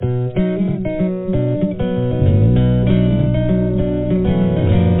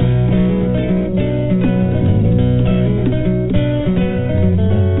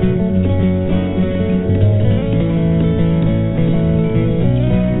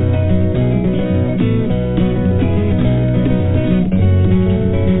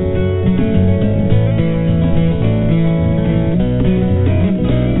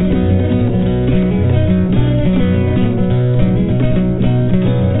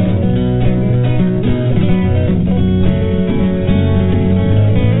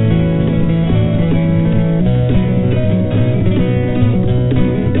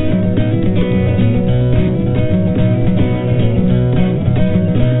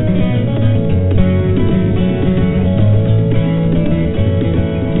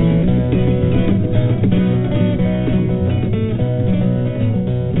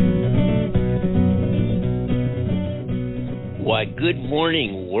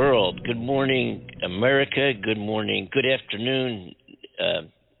morning, world. Good morning, America. Good morning. Good afternoon, uh,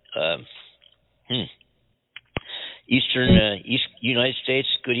 hmm, East United States.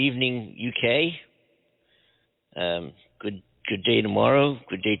 Good evening, UK. Good day tomorrow.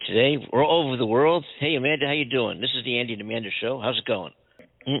 Good day today. We're all over the world. Hey, Amanda, how you doing? This is the Andy and Amanda Show. How's it going?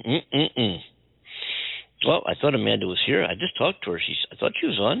 Well, I thought Amanda was here. I just talked to her. I thought she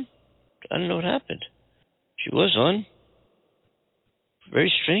was on. I don't know what happened. She was on.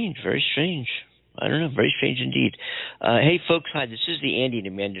 Very strange. Very strange. I don't know. Very strange indeed. Hey, folks. Hi. This is the Andy and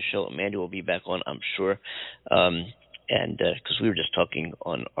Amanda Show. Amanda will be back on, I'm sure. And because we were just talking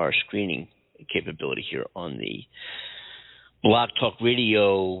on our screening capability here on the Blog Talk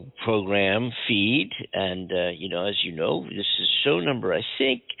Radio program feed. And, as you know, this is show number, I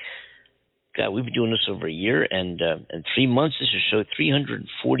think, God, we've been doing this over a year and 3 months. This is show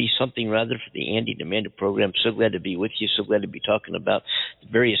 340-something, rather, for the Andy and Amanda program. So glad to be with you. So glad to be talking about the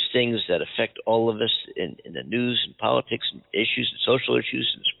various things that affect all of us in the news and politics and issues and social issues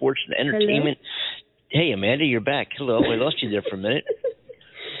and sports and entertainment. Hello? Hey, Amanda, you're back. Hello. I lost you there for a minute.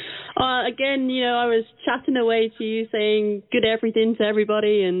 Again, I was chatting away to you, saying good everything to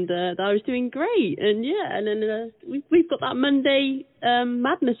everybody, and that I was doing great. And then we've got that Monday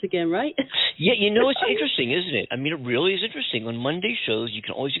madness again, right? Yeah, it's interesting, isn't it? I mean, it really is interesting. On Monday shows, you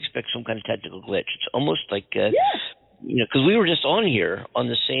can always expect some kind of technical glitch. It's almost like, because we were just on here on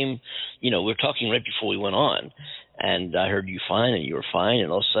the same, we were talking right before we went on, and I heard you fine, and you were fine,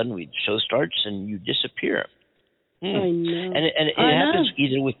 and all of a sudden the show starts and you disappear. I know. And it happens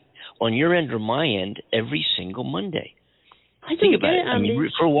either on your end or my end every single Monday. I don't get it, Andy. I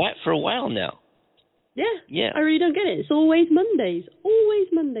mean, for a while now. Yeah. I really don't get it. It's always Mondays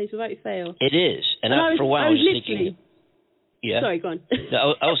without fail. It is, and for a while I was thinking. Yeah. Sorry, go on.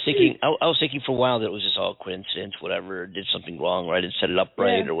 I was thinking for a while that it was just all coincidence, whatever. Did something wrong, right? And set it up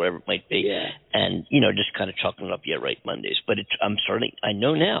right, or whatever it might be. Yeah. And just kind of chalking it up. Yeah, right, Mondays. But I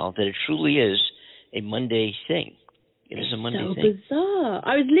know now that it truly is a Monday thing. It is a Monday thing. So bizarre.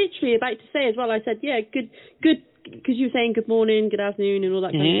 I was literally about to say as well. I said, good, because you were saying good morning, good afternoon, and all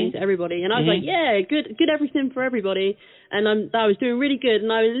that kind of thing to everybody. And I was like, good everything for everybody. And I was doing really good.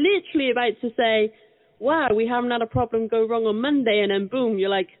 And I was literally about to say, wow, we haven't had a problem go wrong on Monday. And then boom, you're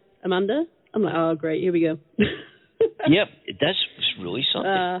like, Amanda? I'm like, oh, great, here we go. Yep, that's really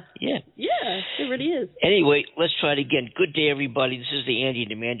something. Yeah, it really is. Anyway, let's try it again. Good day, everybody. This is the Andy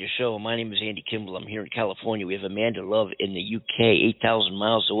and Amanda Show. My name is Andy Kimball. I'm here in California. We have Amanda Love in the UK, 8,000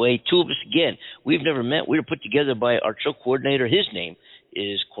 miles away. Two of us again. We've never met. We were put together by our show coordinator. His name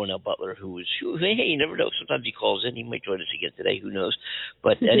is Cornell Butler, who hey, you never know. Sometimes he calls in. He might join us again today. Who knows?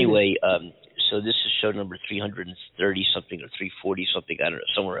 But anyway, so this is show number 330-something or 340-something. I don't know,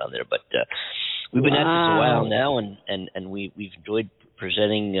 somewhere around there. But we've been at this a while now, and we've enjoyed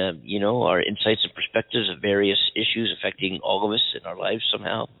presenting, our insights and perspectives of various issues affecting all of us in our lives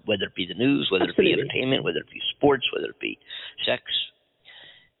somehow, whether it be the news, whether it be entertainment, whether it be sports, whether it be sex.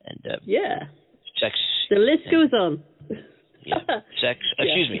 And sex. The list goes on. Yeah, sex.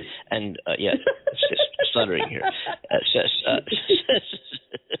 Excuse me, and stuttering here.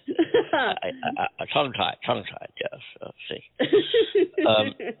 Tongue tied. Yes. See.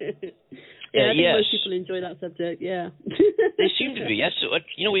 I think most people enjoy that subject. Yeah. They seem to be. Yes. So,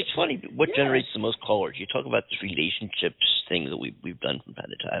 it's funny. What generates the most callers? You talk about this relationships thing that we've done from time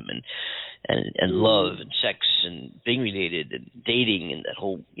to time, and love and sex and being related and dating and that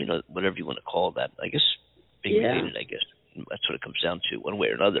whole whatever you want to call that. I guess being related. I guess that's what it comes down to, one way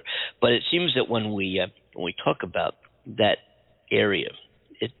or another. But it seems that when we talk about that area,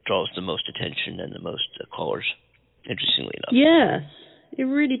 it draws the most attention and the most callers. Interestingly enough. Yes, it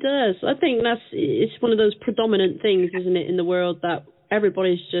really does. I think it's one of those predominant things, isn't it, in the world that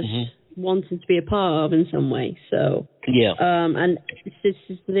everybody's just wanting to be a part of in some way. So and this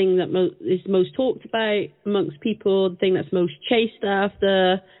is the thing that is most talked about amongst people. The thing that's most chased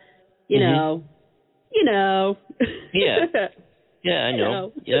after. You know. Yeah. Yeah, I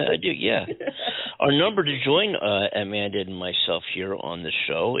know. Yeah, I do. Yeah. Our number to join Amanda and myself here on the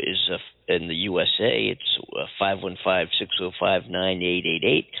show is in the USA. It's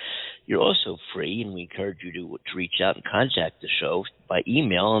 515-605-9888. You're also free, and we encourage you to reach out and contact the show by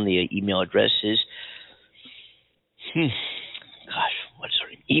email. And the email address is, what's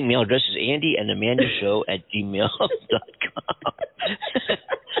our email address? Is andyandamandashow@gmail.com.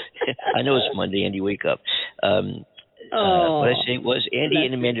 I know it's Monday, Andy. Wake up. What I say was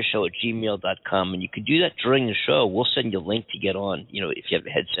andyandamandashow@gmail.com, and you can do that during the show. We'll send you a link to get on. If you have a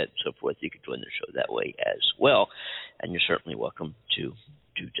headset and so forth, you can join the show that way as well. And you're certainly welcome to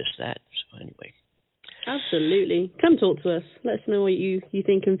do just that. So anyway, Absolutely. Come talk to us. Let us know what you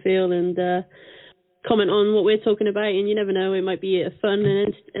think and feel, and comment on what we're talking about. And you never know, it might be a fun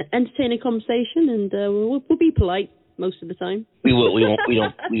and entertaining conversation, and we'll be polite most of the time. We will. We won't. We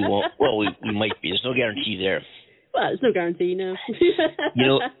don't. We won't. Well, we might be. There's no guarantee there. Well, there's no guarantee, no.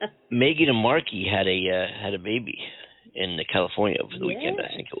 Meghan and Markey had a baby in California over the weekend.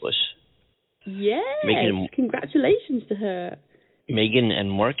 I think it was. Yeah. Congratulations to her. Meghan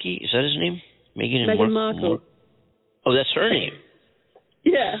and Markey, is that his name? Meghan Markle. Oh, that's her name.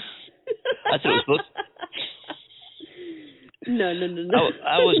 Yeah. I thought it was both. No.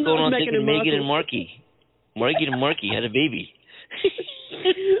 I was going on thinking Meghan and Markey. Markey and Markey had a baby.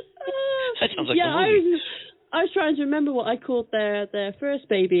 That sounds like a movie. I was trying to remember what I called their first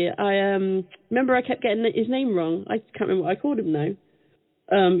baby. I remember I kept getting his name wrong. I can't remember what I called him now.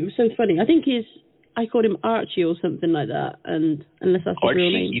 It was so funny. I think I called him Archie or something like that. And unless that's his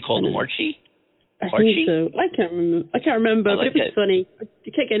real name. You called him Archie? I think so. I can't remember. But it was funny. I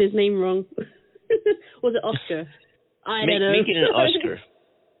kept getting his name wrong. Was it Oscar? I don't know. Meghan and Oscar.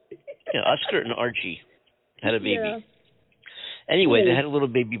 Yeah, Oscar and Archie had a baby. Yeah. Anyway, they had a little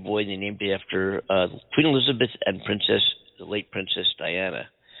baby boy, and they named it after Queen Elizabeth and the late Princess Diana.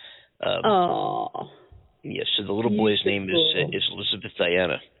 Oh. Yes, so the little boy's name is Elizabeth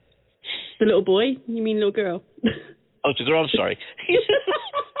Diana. The little boy? You mean little girl? Oh, it's a girl. I'm sorry.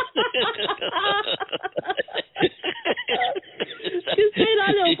 Because saying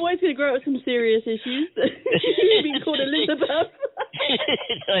that little boy's going to grow up with some serious issues. You've been called Elizabeth.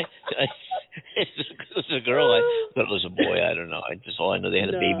 It was a girl. I thought it was a boy. I don't know. All I know they had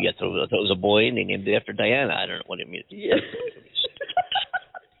a baby. I thought it was a boy, and they named it after Diana. I don't know what it means. Yeah.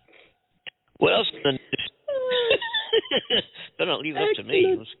 What else? Don't leave it up to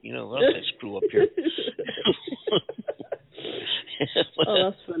me. Let's screw up here. Oh,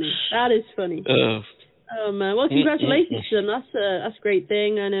 that's funny. That is funny. Oh man. Well, congratulations to them. That's a great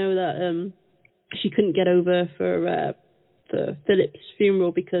thing. I know that she couldn't get over for Philip's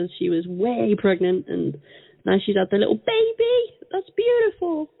funeral because she was way pregnant, and now she's had the little baby. That's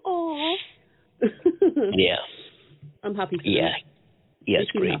beautiful. Aww. Yeah. I'm happy for them. Yeah,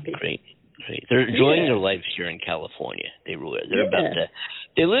 it's great. They're enjoying their lives here in California. They're about to.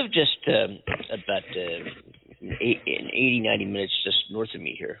 They live just about 80, 90 minutes just north of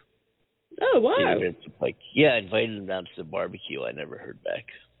me here. Oh wow! I invited them down to the barbecue. I never heard back.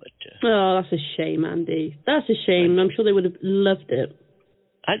 But oh, that's a shame, Andy. That's a shame. I'm sure they would have loved it.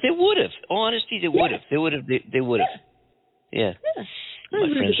 They would have. Honesty, they would have. They would have. They would have. Yeah. My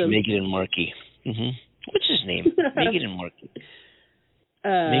friends Meghan and Markey. Mm-hmm. What's his name? Meghan and Markey.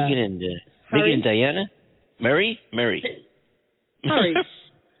 Meghan and Diana? Mary? Harry.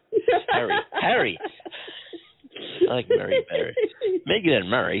 Harry. I like Mary better. Meghan and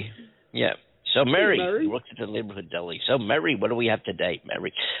Mary. Yeah. So Mary works at the neighborhood deli. So Mary, what do we have today,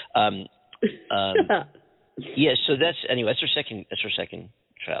 Mary? Yeah. So that's her second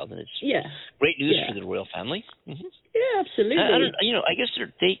child, and it's great news for the royal family. Mm-hmm. Yeah, absolutely. I guess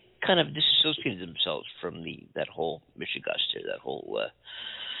they kind of disassociated themselves from that whole Michigaster, that whole.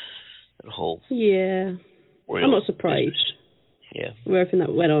 Yeah. I'm not surprised. Business. Yeah. With everything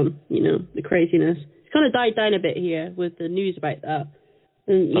that went on, the craziness. It's kind of died down a bit here with the news about that.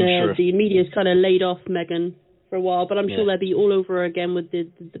 And sure. The media's kind of laid off Meghan for a while, but I'm sure they'll be all over again with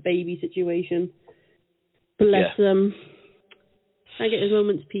the baby situation. Bless them. I get his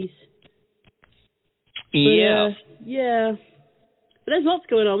moment's peace. Yeah. Yeah. But there's lots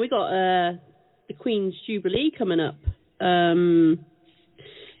going on. We got the Queen's Jubilee coming up,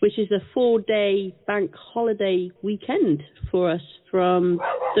 which is a 4-day bank holiday weekend for us from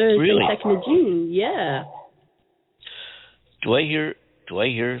Thursday, 2nd of June. Yeah. Do I hear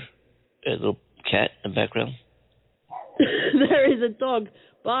a little cat in the background? There is a dog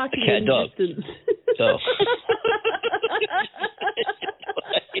barking in the distance. Oh.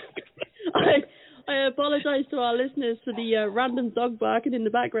 I apologize to our listeners for the random dog barking in the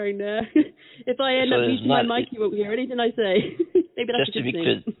background there. If I end up using my mic, you won't hear anything I say. Maybe that's a good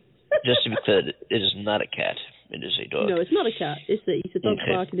thing. Just to be clear, it is not a cat. It is a dog. No, it's not a cat. It's a dog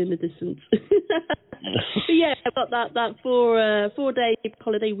barking in the distance. But yeah, I've got that 4-day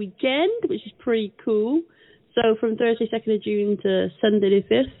holiday weekend, which is pretty cool. So from Thursday, 2nd of June to Sunday the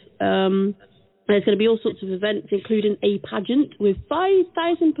 5th, there's going to be all sorts of events, including a pageant with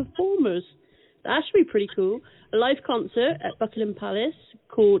 5,000 performers. That should be pretty cool. A live concert at Buckingham Palace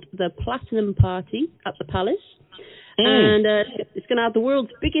called the Platinum Party at the Palace. And it's going to have the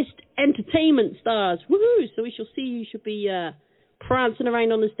world's biggest entertainment stars. Woohoo! So we shall see you should be prancing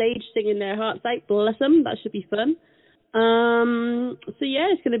around on the stage, singing their hearts out. Bless them. That should be fun. So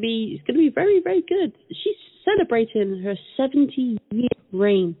yeah, it's gonna be very, very good. She's celebrating her 70-year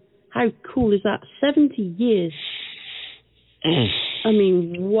reign. How cool is that? 70 years. I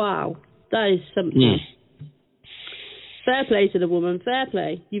mean, wow, that is something. Fair play to the woman. Fair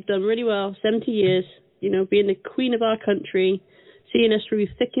play. You've done really well. 70 years. You know, being the queen of our country, seeing us through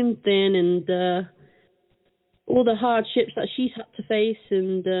thick and thin, and all the hardships that she's had to face.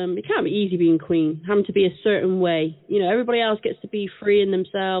 And it can't be easy being queen, having to be a certain way. You know, everybody else gets to be free in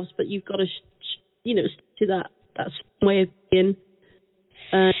themselves, but you've got to, stick to that way of being.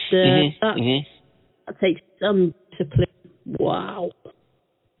 And that takes some discipline. Wow.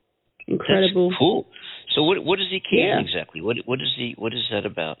 Incredible. That's cool. So what is the occasion exactly? What is that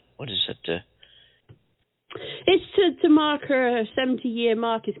about? What is that? It's to mark her 70-year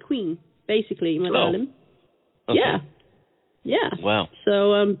mark as queen, basically, my darling. Okay. Yeah. Wow.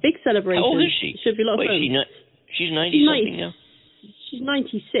 So big celebration. How old is she? Should be a lot of fun. She's 90-something now? She's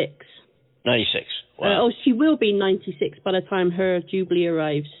 96. 96. Wow. She will be 96 by the time her Jubilee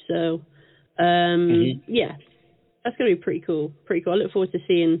arrives. So, yeah. That's going to be pretty cool. Pretty cool. I look forward to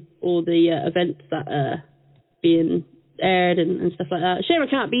seeing all the events that are being aired and stuff like that. Shame I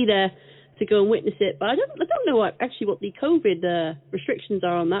can't be there to go and witness it, but I don't know what the COVID restrictions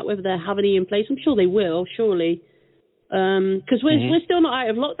are on that, whether they have any in place. I'm sure they will, surely. Because we're still not out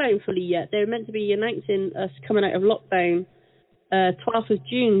of lockdown fully yet. They're meant to be announcing us coming out of lockdown 12th of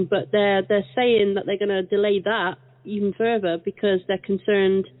June, but they're saying that they're going to delay that even further because they're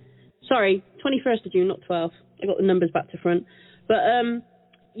concerned. Sorry, 21st of June, not 12th. I got the numbers back to front. But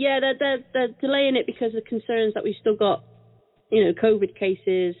yeah, they're delaying it because of concerns that we've still got, COVID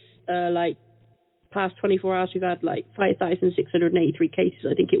cases. Like past 24 hours, we've had like 5,683 cases,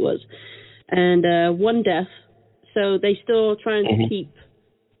 I think it was, and one death. So they still trying to keep,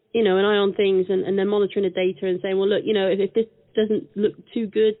 an eye on things, and they're monitoring the data and saying, well, look, if this doesn't look too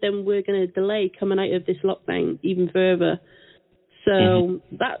good, then we're going to delay coming out of this lockdown even further. So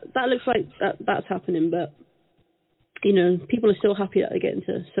that looks like that's happening, but people are still happy that they're getting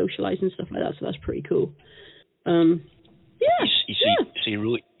to socialize and stuff like that. So that's pretty cool. So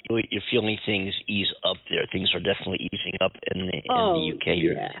you're feeling things ease up there. Things are definitely easing up in the UK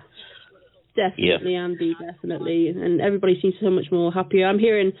here. Yeah. Definitely, Andy, definitely. And everybody seems so much more happier. I'm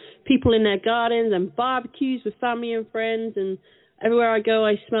hearing people in their gardens and barbecues with family and friends, and everywhere I go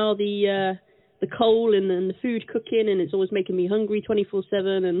I smell the coal and the food cooking, and it's always making me hungry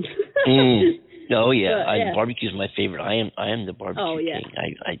 24/7. And Oh yeah, barbecue is my favorite. I am the barbecue king.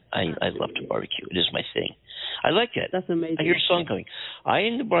 I love to barbecue. It is my thing. I like that. That's amazing. I hear a song coming. I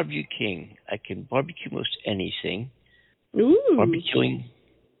am the barbecue king. I can barbecue most anything. Ooh. Barbecuing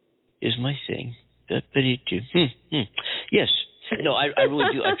is my thing. Yes. No, I really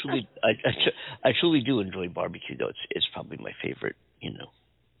do. I truly do enjoy barbecue, though. It's probably my favorite.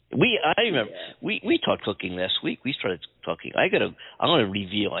 I remember we talked cooking last week. We started talking. I'm going to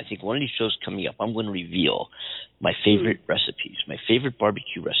reveal. I think one of these shows coming up, I'm going to reveal my favorite recipes, my favorite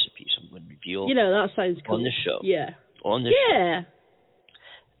barbecue recipes. I'm going to reveal. That sounds cool. On the show. Yeah. On the show. Yeah.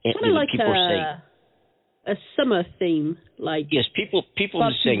 And kind of like people are saying, a summer theme, like yes. People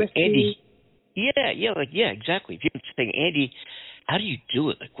are saying, recipes. Andy. Yeah, exactly. People are saying, Andy, how do you do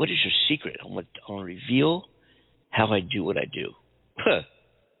it? Like, what is your secret? I'm going to reveal how I do what I do.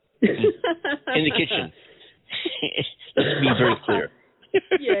 In the kitchen. Let's be very clear.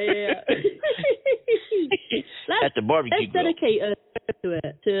 Yeah. At the barbecue grill. Let's dedicate to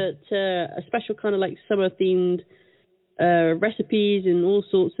it, to a special kind of like summer themed recipes and all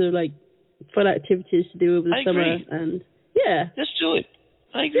sorts of like fun activities to do over the summer. Agree. And yeah, let's do it.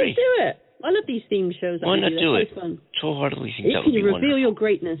 I agree. Let's do it. I love these themed shows. Why not do it? Fun. So heartily think that would be reveal wonderful. your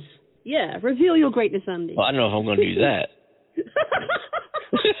greatness. Yeah, reveal your greatness, Andy. Well, I don't know if I'm going to do that.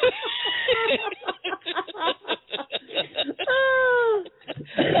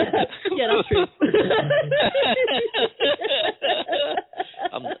 Yeah, that's true.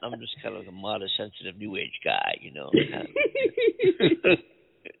 I'm just kind of a modest, sensitive, new age guy,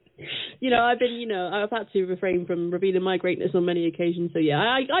 I've had to refrain from revealing my greatness on many occasions. So yeah,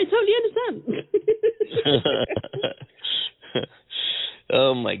 I totally understand.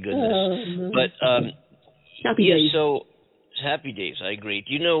 Oh my goodness! Oh, no. But happy days. So happy days. I agree.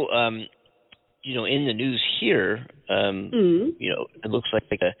 Do you know? In the news here, it looks like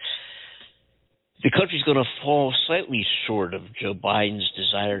the country's going to fall slightly short of Joe Biden's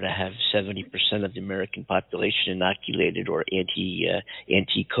desire to have 70% of the American population inoculated or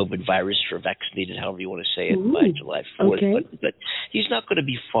anti-COVID virus or vaccinated, however you want to say it, by July 4th. Okay. But he's not going to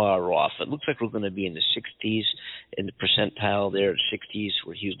be far off. It looks like we're going to be in the 60s, in the percentile there, 60s,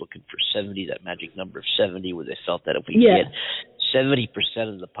 where he was looking for 70, that magic number of 70, where they felt that if we get 70%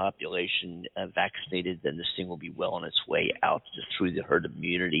 of the population vaccinated, then this thing will be well on its way out just through the herd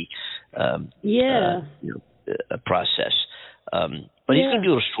immunity process. But he's going to be a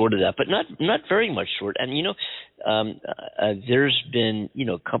little short of that, but not very much short. And, there's been,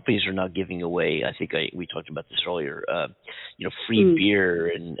 companies are now giving away, I think we talked about this earlier, free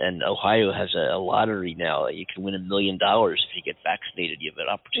beer. And Ohio has a lottery now. You can win $1 million if you get vaccinated. You have an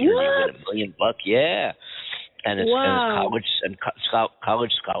opportunity to win $1 million. Yeah. And it's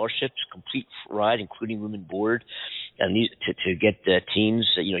college scholarships, complete ride, including room and board, and to get teens,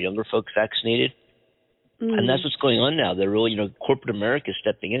 younger folks vaccinated. And that's what's going on now. They're really, corporate America is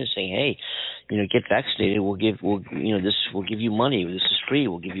stepping in and saying, "Hey, get vaccinated. We'll give you money. This is free.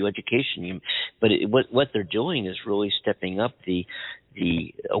 We'll give you education." But what they're doing is really stepping up the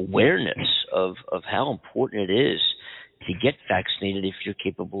awareness of how important it is to get vaccinated if you're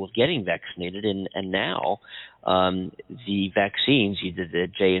capable of getting vaccinated. And now the vaccines, either the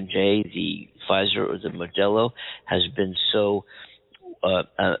J&J, the Pfizer, or the Modelo, has been so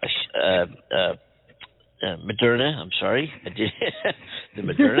Moderna, I'm sorry, the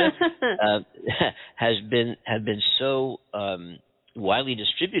Moderna have been so widely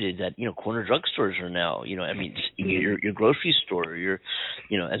distributed that corner drugstores are now your grocery store, and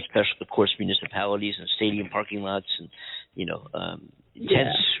especially of course municipalities and stadium parking lots and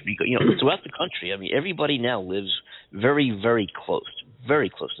tents throughout the country. I mean, everybody now lives very, very close,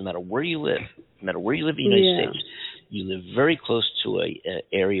 no matter where you live. No matter where you live in the United States, you live very close to a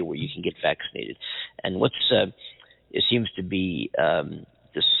area where you can get vaccinated. And it seems to be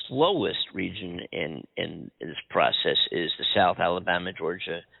the slowest region in this process is the South, Alabama,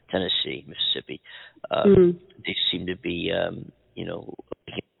 Georgia, Tennessee, Mississippi. They seem to be,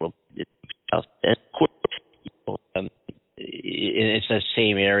 it's that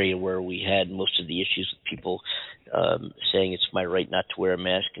same area where we had most of the issues with people saying it's my right not to wear a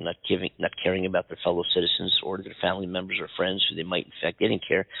mask and not caring about their fellow citizens or their family members or friends who they might infect. They didn't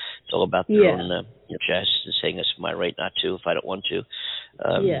care. It's all about their own chest and saying it's my right not to if I don't want to.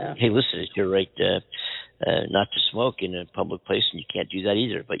 Hey, listen, it's your right not to smoke in a public place, and you can't do that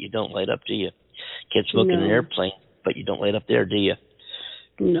either. But you don't light up, do you? Can't smoke in an airplane, but you don't light up there, do you?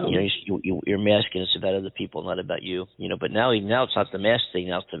 No. You're masking. It's about other people, not about you. But now it's not the mask thing.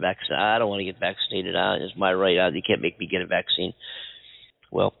 Now it's the vaccine. I don't want to get vaccinated. It's my right. You can't make me get a vaccine.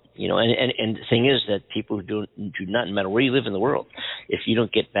 Well, and the thing is that people who do not, no matter where you live in the world, if you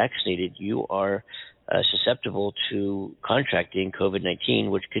don't get vaccinated, you are susceptible to contracting COVID-19,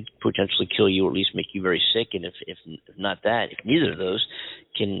 which could potentially kill you or at least make you very sick. And if not that, if neither of those,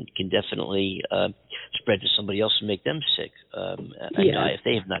 can definitely spread to somebody else and make them sick and die if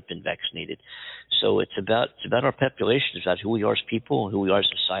they have not been vaccinated. So it's about our population. It's about who we are as people, who we are as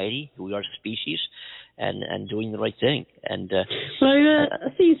society, who we are as a species, and doing the right thing. And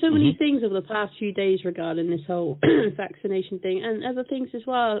I've seen so many things over the past few days regarding this whole vaccination thing, and other things as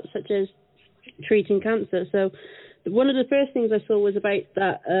well, such as treating cancer. So one of the first things I saw was about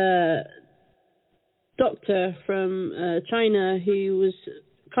that doctor from China who was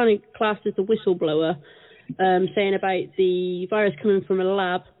kind of classed as a whistleblower, saying about the virus coming from a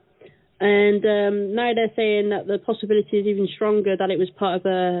lab. And now they're saying that the possibility is even stronger that it was part of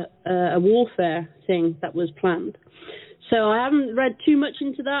a warfare thing that was planned. So I haven't read too much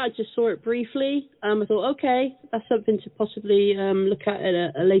into that. I just saw it briefly. I thought, okay, that's something to possibly look at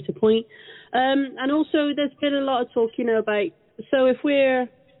a later point. And also there's been a lot of talk, about, so if we're,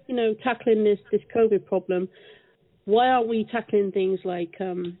 tackling this COVID problem, why aren't we tackling things like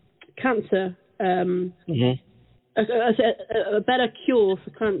cancer, a better cure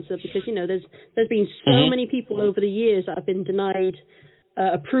for cancer? Because, there's been so many people over the years that have been denied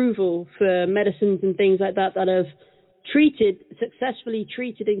approval for medicines and things like that have successfully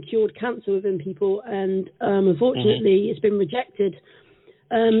treated and cured cancer within people, and unfortunately it's been rejected.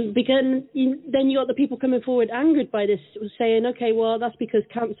 Because then you got the people coming forward angered by this, saying, okay, well, that's because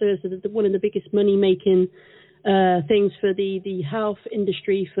cancer is one of the biggest money-making things for the health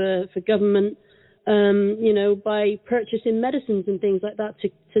industry, for government, by purchasing medicines and things like that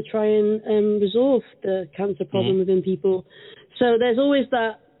to try and resolve the cancer problem within people. So there's always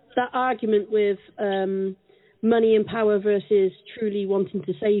that argument with money and power versus truly wanting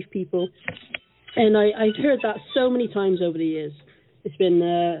to save people. And I've heard that so many times over the years. It's been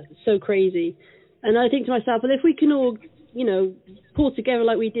so crazy. And I think to myself, well, if we can all, pull together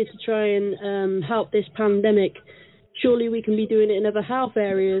like we did to try and help this pandemic, surely we can be doing it in other health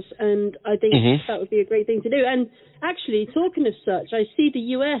areas. And I think that would be a great thing to do. And actually, talking of such, I see the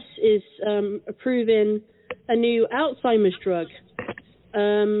US is approving a new Alzheimer's drug,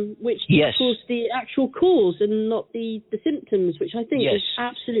 which causes the actual cause and not the symptoms, which I think is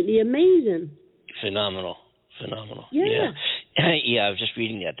absolutely amazing. Phenomenal. Yeah. Yeah, I was just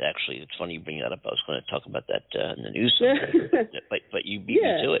reading that, actually. It's funny you bring that up. I was going to talk about that in the news, but you beat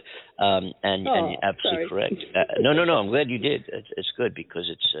me to it. And you're absolutely correct. No, I'm glad you did. It's good because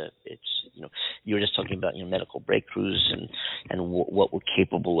it's you were just talking about medical breakthroughs and what we're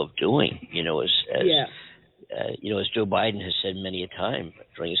capable of doing. As Joe Biden has said many a time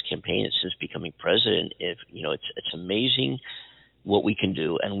during his campaign and since becoming president, it's amazing what we can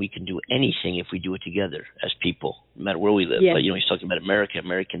do, and we can do anything if we do it together as people, no matter where we live. But he's talking about America.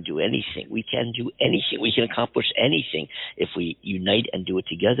 America can do anything. We can do anything. We can accomplish anything if we unite and do it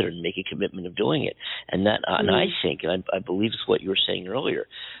together and make a commitment of doing it. And that, and I think, and I believe it's what you were saying earlier.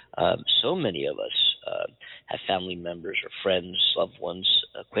 So many of us have family members or friends, loved ones,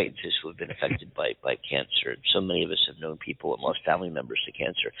 acquaintances who have been affected by cancer. So many of us have known people and lost family members to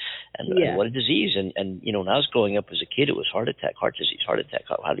cancer. And what a disease. And when I was growing up as a kid, it was heart attack, heart disease, heart attack.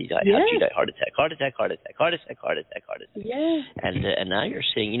 How did you die? How did you die? Heart attack, heart attack, heart attack, heart attack, heart attack, heart attack. Yeah. And now you're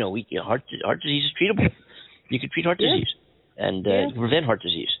saying, heart disease is treatable. You can treat heart disease and prevent heart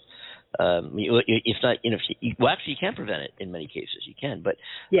disease. If not, actually, you can prevent it in many cases. You can, but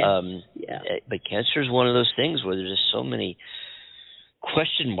but cancer is one of those things where there's just so many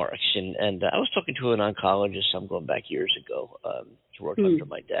question marks. And I was talking to an oncologist. I'm going back years ago. He worked under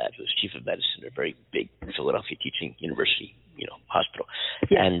my dad, who was chief of medicine at a very big Philadelphia teaching university, hospital.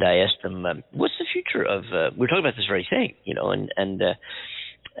 Yeah. And I asked him, "What's the future of?" We were talking about this very thing,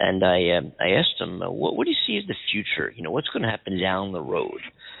 and I asked him, "What do you see as the future? What's going to happen down the road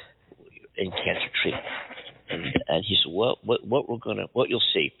in cancer treatment?" And he said, "Well, what you'll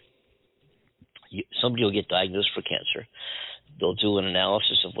see, somebody will get diagnosed for cancer. They'll do an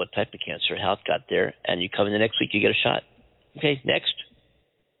analysis of what type of cancer, how it got there, and you come in the next week, you get a shot. Okay, next,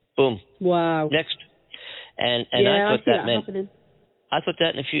 boom, wow, next." And I thought that meant happening. I thought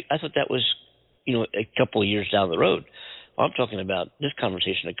that was a couple of years down the road. I'm talking about this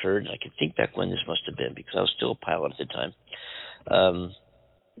conversation occurred, and I can think back when this must have been because I was still a pilot at the time.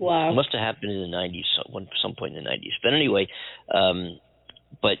 Wow. It must have happened in the 90s, some point in the 90s. But anyway,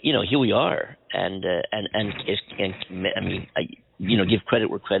 but here we are, and I mean, give credit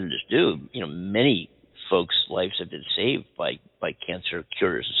where credit is due. Many folks' lives have been saved by cancer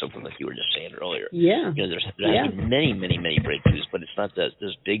cures and so forth, like you were just saying earlier. Yeah. There have been many breakthroughs, but it's not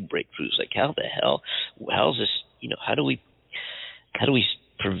those big breakthroughs. Like how the hell? How's this? How do we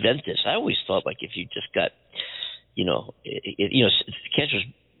prevent this? I always thought like if you just got, cancer's,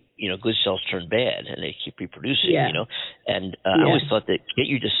 good cells turn bad and they keep reproducing, and I always thought that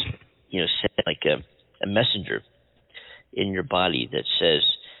you just, send like a messenger in your body that says,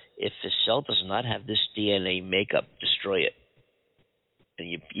 if the cell does not have this DNA makeup, destroy it. And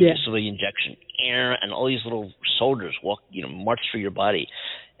you get some injection, and all these little soldiers march through your body,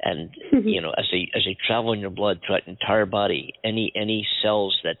 and as they travel in your blood throughout the entire body, any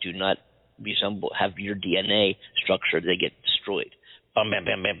cells that do not have your DNA structure, they get destroyed. Bam, bam,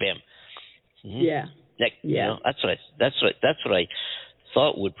 bam, bam, bam. Mm-hmm. Yeah. That's what I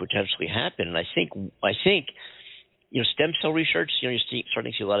thought would potentially happen, and I think stem cell research. You're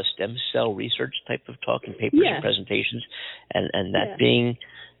starting to see a lot of stem cell research type of talk and papers and presentations, and that being,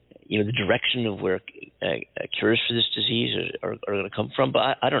 the direction of where cures for this disease are going to come from.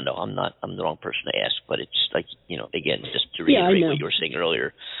 But I don't know. I'm the wrong person to ask. But it's like again, just to reiterate what you were saying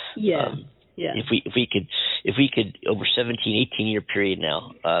earlier. Yeah. If we could over 18-year period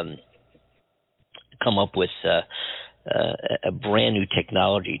now, come up with a brand new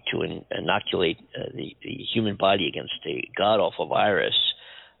technology to inoculate the human body against a god-awful virus,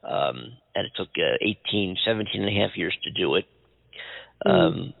 and it took 17 and a half years to do it.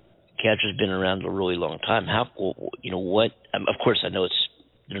 Cancer's been around a really long time. What? Of course, I know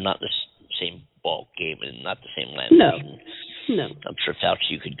they're not the same ball game and not the same language. No. I'm sure Fauci,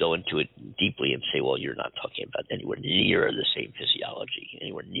 you could go into it deeply and say, well, you're not talking about anywhere near the same physiology,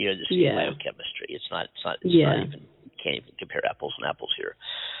 anywhere near the same biochemistry. It's not even, can't even compare apples and apples here.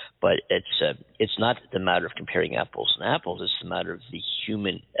 But it's not the matter of comparing apples and apples. It's the matter of the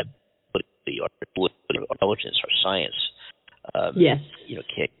human ability, our intelligence, our science.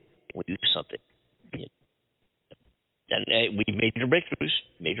 Can we do something? And we made major breakthroughs,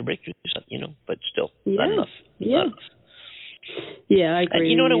 but still not enough. Not enough. Yeah, I agree. And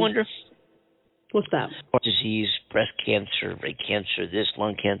you know what I wonder? What's that? Heart disease, breast cancer, this,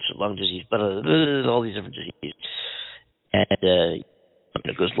 lung cancer, lung disease, all these different diseases. And the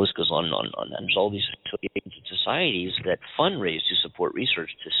list goes on and on and on. And there's all these societies that fundraise to support research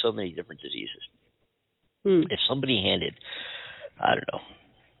to so many different diseases. If somebody handed, I don't know,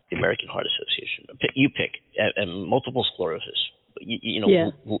 the American Heart Association, you pick, and multiple sclerosis,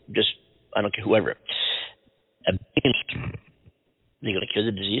 just, I don't care, whoever, are they going to cure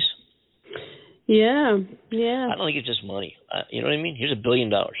the disease? Yeah. I don't think it's just money. You know what I mean? Here's $1 billion.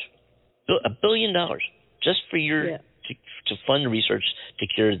 $1 billion just for your to fund research to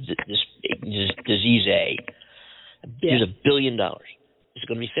cure this disease A. Here's $1 billion. Is it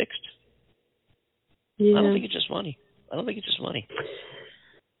going to be fixed? Yeah. I don't think it's just money.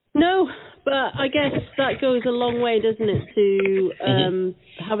 No, but I guess that goes a long way, doesn't it, to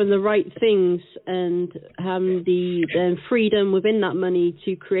having the right things and having the freedom within that money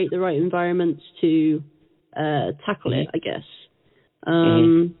to create the right environments to tackle it, I guess.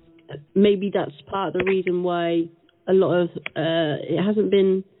 Maybe that's part of the reason why a lot of it hasn't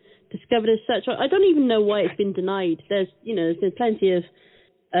been discovered as such. I don't even know why it's been denied. There's been plenty of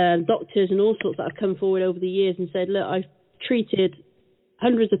doctors and all sorts that have come forward over the years and said, look, I've treated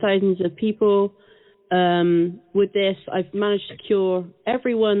hundreds of thousands of people with this. I've managed to cure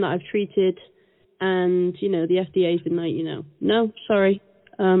everyone that I've treated, and the FDA's been like, no, sorry,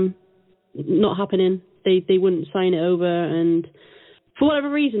 not happening. They wouldn't sign it over, and for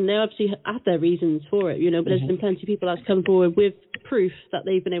whatever reason, they obviously have their reasons for it, but there's been plenty of people that's come forward with proof that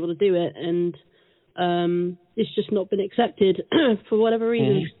they've been able to do it, and it's just not been accepted for whatever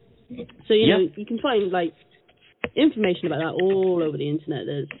reason. So you can find information about that all over the internet.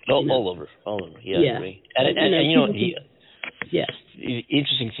 There's all over. Yeah, I agree. And the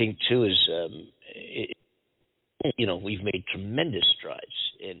interesting thing too is we've made tremendous strides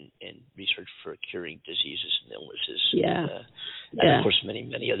in research for curing diseases and illnesses. And of course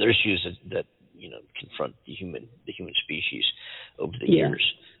many other issues that confront the human species over the years.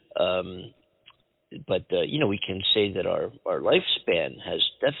 But we can say that our lifespan has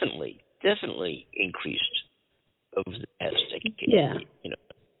definitely increased over the past decade. Yeah.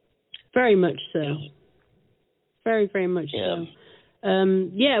 Very much so. Very, very much so.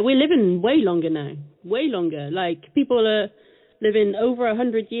 We're living way longer now. Way longer. Like, people are living over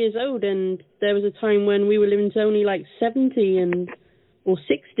 100 years old, and there was a time when we were living to only 70 or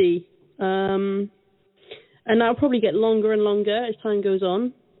 60. And that'll probably get longer and longer as time goes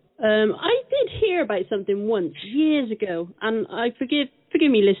on. I did hear about something once, years ago, and forgive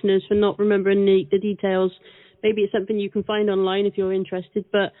me, listeners, for not remembering the details. Maybe it's something you can find online if you're interested.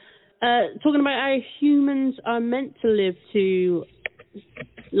 But talking about how humans are meant to live to,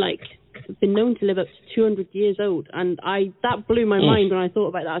 have been known to live up to 200 years old. And that blew my mind when I thought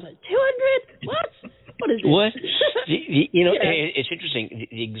about that. I was like, 200? What? What is this? What? It's interesting.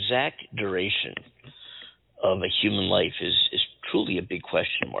 The exact duration of a human life is truly a big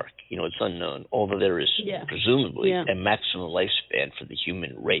question mark. It's unknown, although there is presumably a maximum lifespan for the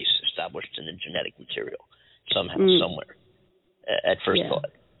human race established in the genetic material somehow, somewhere, at first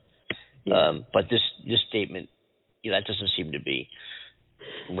thought. But this statement, that doesn't seem to be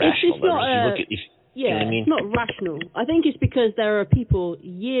rational. It's not, it's not rational. I think it's because there are people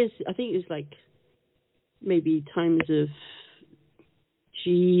I think it's maybe times of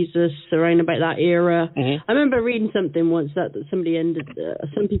Jesus, around about that era. I remember reading something once that somebody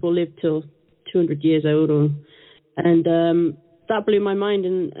some people lived till 200 years old, and that blew my mind.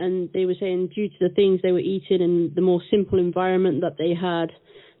 And they were saying due to the things they were eating and the more simple environment that they had,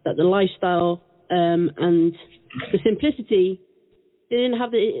 that the lifestyle and the simplicity, they didn't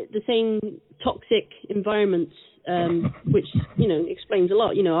have the same toxic environments, which explains a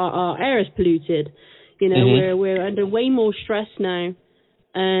lot. Our air is polluted. We're under way more stress now.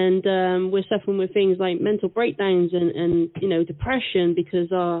 And we're suffering with things like mental breakdowns and depression, because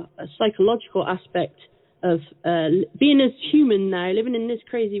our psychological aspect of being as human now, living in this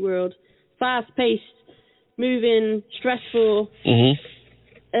crazy world, fast-paced, moving, stressful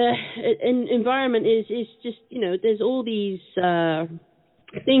environment is just, there's all these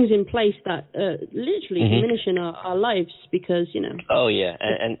things in place that literally diminishing our lives, because Oh yeah,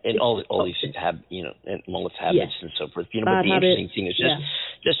 and all these and lawless habits and so forth. But the interesting thing is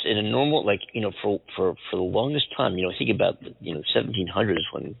just in a normal, for the longest time, think about the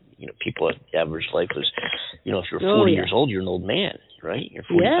 1700s when people, average life was, if you're 40 years old, you're an old man, right? You're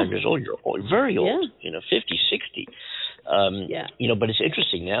 45 years old, you're very old, 50, 60. But it's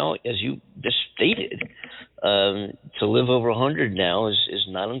interesting now, as you just stated, to live over 100 now is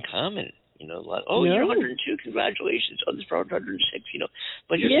not uncommon. You know, a lot. Oh, you're 102. Congratulations. Oh, this brought 106. You know,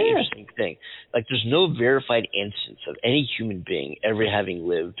 but here's the interesting thing: like, there's no verified instance of any human being ever having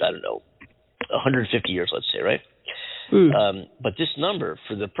lived, I don't know, 150 years, let's say, right? But this number,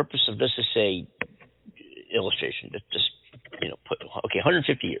 for the purpose of, let's just say, illustration, just you know, put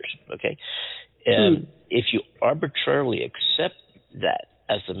 150 years. Okay, if you arbitrarily accept that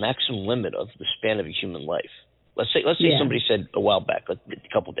as the maximum limit of the span of a human life, let's say somebody said a while back, a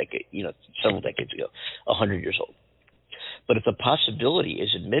couple decades, you know, several decades ago, 100 years old. But if the possibility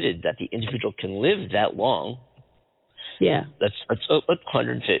is admitted that the individual can live that long, that's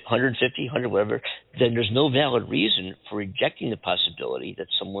 150, 100, whatever, then there's no valid reason for rejecting the possibility that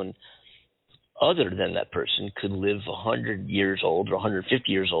someone other than that person could live 100 years old or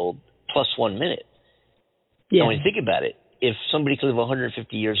 150 years old plus 1 minute. Now, when you think about it, if somebody could live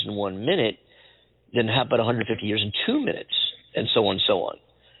 150 years in 1 minute, then how about 150 years in 2 minutes, and so on and so on.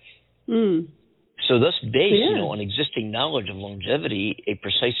 So thus, based you know, on existing knowledge of longevity, a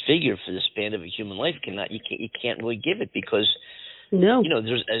precise figure for the span of a human life you can't really give it, because you know,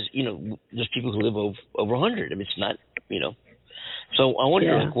 there's people who live over 100. I mean, it's not, you know. So I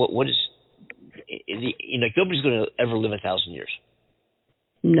wonder, like, what is, you know, nobody's going to ever live 1,000 years.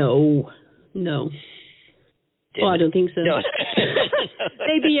 No. Well, I don't think so. No.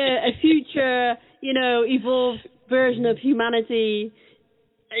 Maybe a future, you know, evolved version of humanity.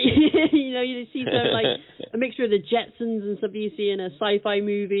 You know, you see some, like, a mixture of the Jetsons and stuff you see in a sci-fi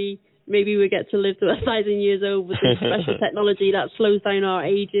movie. Maybe we get to live to 1,000 years old with this special technology that slows down our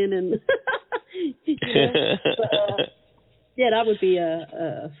aging, and you know. But, that would be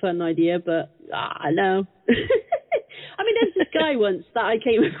a fun idea. But no. I mean, there's this guy once that I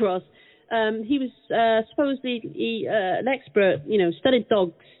came across. He was supposedly an expert, you know, studied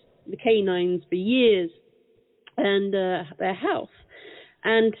dogs, the canines, for years, and their health.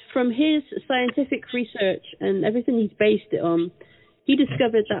 And from his scientific research and everything he's based it on, he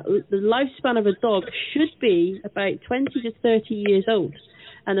discovered that the lifespan of a dog should be about 20 to 30 years old.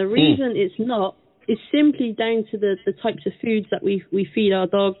 And the reason it's not is simply down to the types of foods that we feed our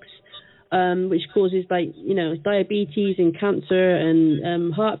dogs, which causes, like, you know, diabetes and cancer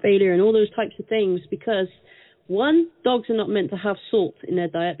and heart failure and all those types of things. Because, one, dogs are not meant to have salt in their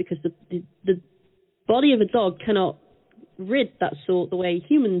diet, because the body of a dog cannot rid that salt the way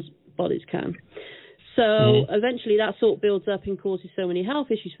humans' bodies can. So eventually that salt builds up and causes so many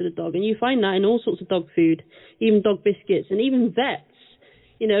health issues for the dog. And you find that in all sorts of dog food, even dog biscuits, and even vets,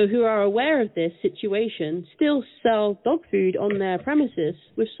 you know, who are aware of this situation, still sell dog food on their premises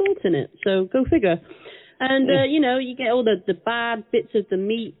with salt in it. So go figure. And, you know, you get all the bad bits of the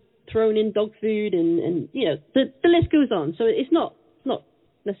meat thrown in dog food, and you know, the list goes on. So it's not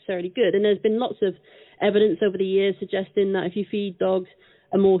necessarily good. And there's been lots of evidence over the years suggesting that if you feed dogs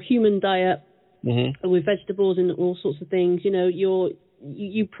a more human diet with vegetables and all sorts of things, you know,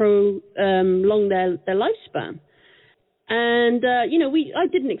 you prolong their lifespan. And, you know, I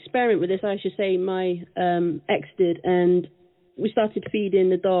did an experiment with this, I should say, my ex did, and we started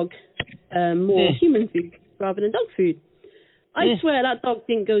feeding the dog more human food rather than dog food. I swear that dog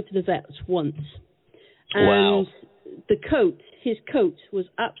didn't go to the vets once. And his coat was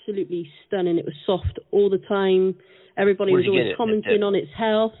absolutely stunning. It was soft all the time. Everybody was always commenting on its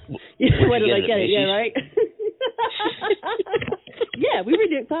health. Where did I get it? Yeah, right? Yeah, we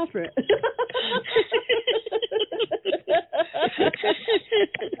really looked after it.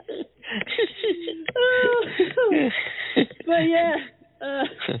 But yeah,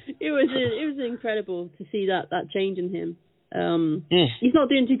 it was incredible to see that change in him. He's not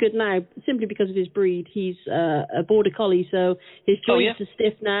doing too good now, simply because of his breed. He's a border collie, so his joints are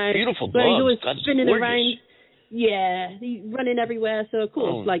stiff now. Beautiful dog. He's always spinning around. Yeah, he's running everywhere. So of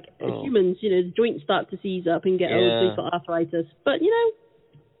course, as humans, you know, the joints start to seize up and get old. So he's got arthritis. But you know,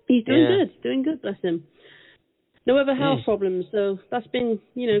 he's doing good. Doing good, bless him. No other health problems. So that's been,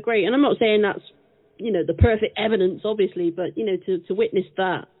 you know, great. And I'm not saying that's, you know, the perfect evidence, obviously, but you know, to witness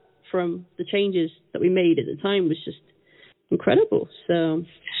that from the changes that we made at the time was just incredible. So I'm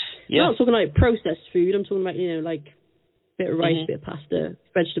not talking like processed food. I'm talking about, you know, like a bit of rice, bit of pasta,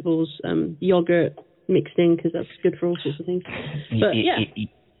 vegetables, yogurt mixed in, because that's good for all sorts of things. But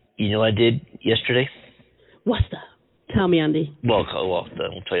you know what I did yesterday? What's that? Tell me, Andy. Well, I won't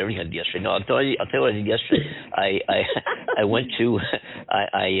tell you everything I did yesterday. No, I'll tell you what I did yesterday. I went to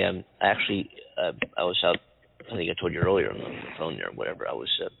I was out. I think I told you earlier on the phone there, or whatever. I was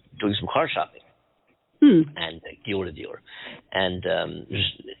doing some car shopping. And dealer to dealer, and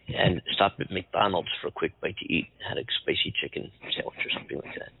stopped at McDonald's for a quick bite to eat. Had a spicy chicken sandwich or something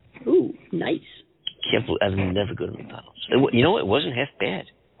like that. Ooh, nice. Can't believe I would never go to McDonald's. You know, it wasn't half bad.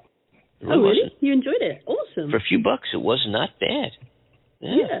 It really? wasn't. You enjoyed it? Awesome. For a few bucks, it was not bad.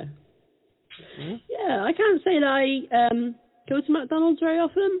 Yeah. Yeah, I can't say that I go to McDonald's very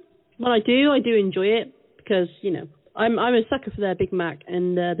often. When I do enjoy it because, you know, I'm a sucker for their Big Mac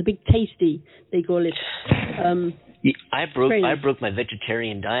and the Big Tasty, they call it. I broke my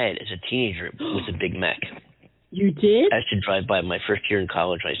vegetarian diet as a teenager with a Big Mac. You did? I used to drive by my first year in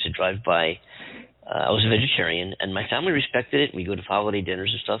college. I used to drive by. I was a vegetarian, and my family respected it. We go to holiday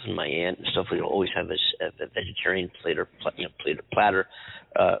dinners and stuff, and my aunt and stuff. We would always have a vegetarian platter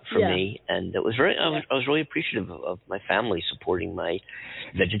for me, and it was very. I was really appreciative of my family supporting my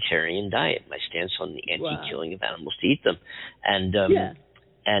vegetarian diet, my stance on the anti-killing of animals to eat them, and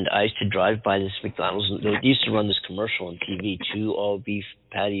And I used to drive by this McDonald's, and they used to run this commercial on TV: 2 all beef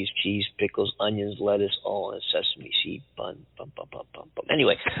patties, cheese, pickles, onions, lettuce, all on a sesame seed bun. Bum, bum, bum, bum, bum.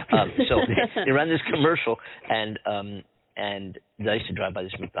 Anyway, so they ran this commercial, and I used to drive by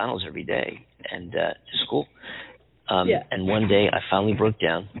this McDonald's every day and to school. And one day I finally broke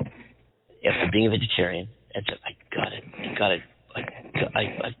down after being a vegetarian and said, I got it.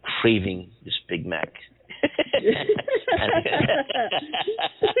 I'm craving this Big Mac.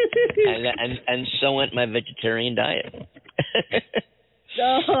 and so went my vegetarian diet.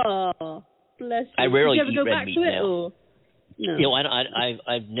 Oh, bless you. I rarely Did you ever eat go red back meat to it, now. or? No. You know,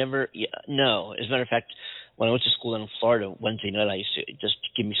 I've never. No, as a matter of fact, when I went to school in Florida, Wednesday night I used to just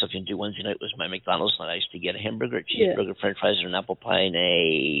give me something to do. Wednesday night was my McDonald's night. I used to get a hamburger, a cheeseburger, French fries, and an apple pie, and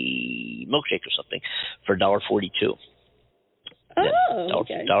a milkshake or something for $1.42. Oh,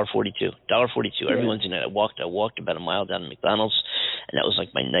 okay. $1.42 every Wednesday night. I walked about a mile down to McDonald's, and that was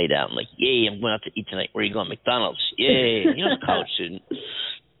like my night out. I'm like, yay, I'm going out to eat tonight. Where are you going? McDonald's. Yay. You know, I'm a college student.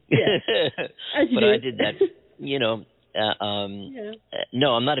 But I did that, you know.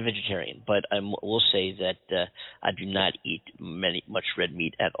 No, I'm not a vegetarian, but I will say that I do not eat much red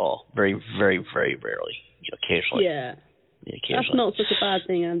meat at all. Very, very, very rarely. You know, occasionally. Yeah. That's not such a bad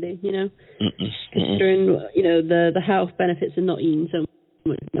thing, Andy, you know. Considering, you know, the health benefits of not eating so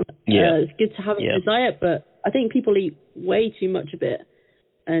much. It's good to have a diet, but I think people eat way too much of it,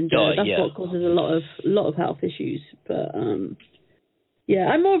 and that's what causes a lot of health issues. But I'm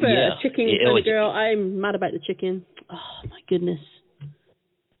more of a chicken kind of girl. I'm mad about the chicken. Oh my goodness.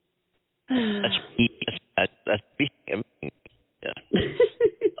 That's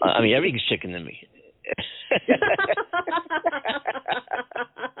I mean, everything's chicken to me.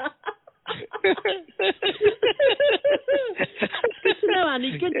 Good to know,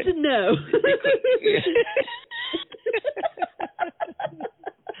 Andy. Good to know.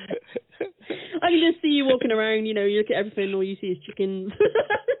 I can just see you walking around. You know, you look at everything, and all you see is chicken.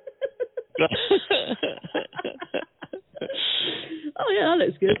 Oh yeah, that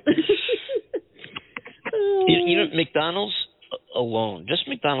looks good. You know, McDonald's alone, this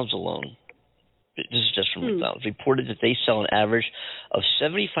is just from McDonald's, reported that they sell an average of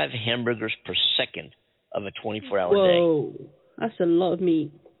 75 hamburgers per second of a 24-hour day. Whoa, that's a lot of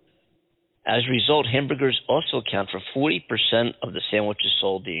meat. As a result, hamburgers also account for 40% of the sandwiches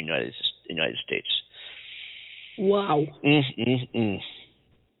sold in the United States. Wow.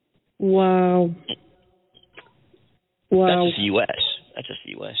 Wow. That's just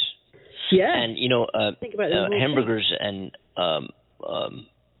the U.S. Yeah. And, you know, think about hamburgers and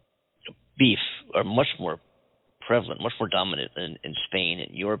beef are much more prevalent, much more dominant in Spain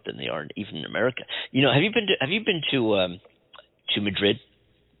and Europe than they are even in America. You know, have you been to Madrid?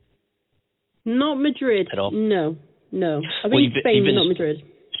 Not Madrid at all. No. I've been to Spain, but not Madrid.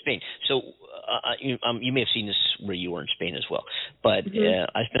 Spain. So you may have seen this where you were in Spain as well. But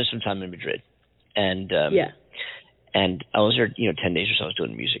I spent some time in Madrid, and and I was there, 10 days or so. I was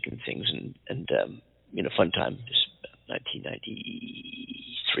doing music and things, and fun time. Just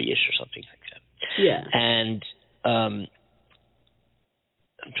 1993-ish or something like that. Yeah. And I'm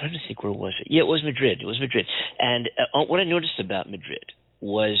trying to think, where was it? Yeah, it was Madrid. And what I noticed about Madrid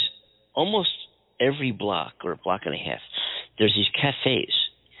was almost every block or a block and a half, there's these cafes,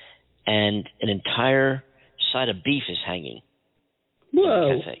 and an entire side of beef is hanging.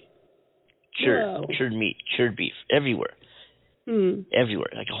 Whoa. In the cafe. Cured meat, cured beef, everywhere. Everywhere,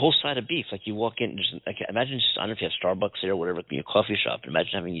 like a whole side of beef. Like you walk in, imagine, I don't know if you have Starbucks there or whatever, it could be a coffee shop.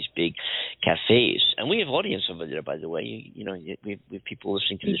 Imagine having these big cafes, and we have audience over there, by the way. We have people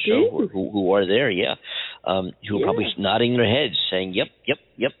listening to the show who are there, who are probably nodding their heads, saying, "Yep."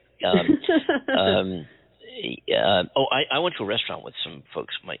 I went to a restaurant with some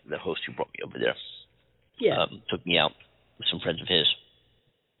folks. The host who brought me over there, took me out with some friends of his.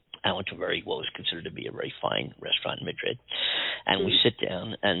 I went to what was considered to be a very fine restaurant in Madrid. and we sit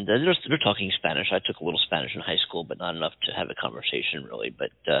down, and they're talking Spanish. I took a little Spanish in high school, but not enough to have a conversation, really. But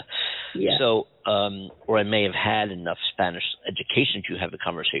so, or I may have had enough Spanish education to have a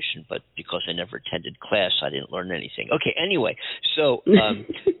conversation, but because I never attended class, I didn't learn anything. Okay, anyway, so.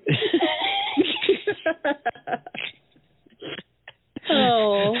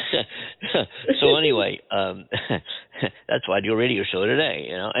 Oh. So anyway, that's why I do a radio show today.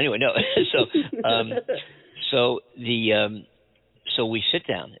 Anyway, no. So we sit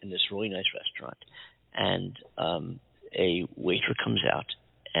down in this really nice restaurant, and a waiter comes out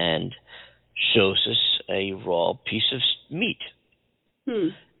and shows us a raw piece of meat.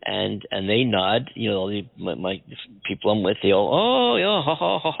 And they nod, my people I'm with, they all, oh, yeah, ha,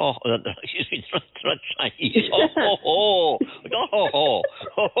 ha, ha, ha. Excuse me, it's not Chinese. Oh,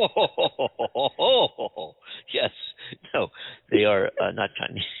 yes. No, they are not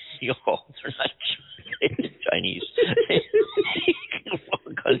Chinese. They're not Chinese.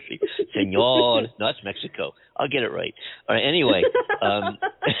 Wrong country. Senor. No, that's Mexico. I'll get it right. All right, anyway.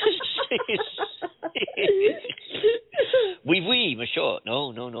 Oui, monsieur.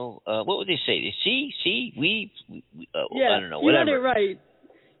 No. What would they say? Si, oui. I don't know. Whatever. You got it right.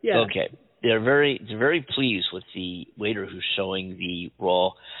 Yeah. Okay. They're very pleased with the waiter who's showing the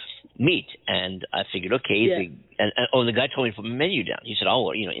raw meat, and I figured, okay. The guy told me to put my menu down. He said,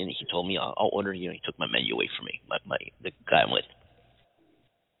 and he told me I'll order. He took my menu away from me. The guy I'm with.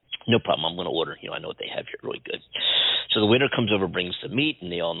 No problem. I'm going to order. I know what they have here. Really good. So the waiter comes over, brings the meat,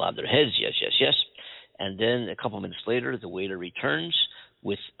 and they all nod their heads. Yes. And then a couple minutes later, the waiter returns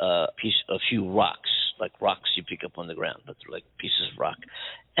with a few rocks, like rocks you pick up on the ground, but they're like pieces of rock,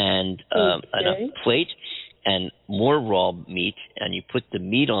 and a plate and more raw meat, and you put the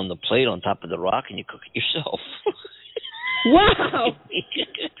meat on the plate on top of the rock, and you cook it yourself. Wow!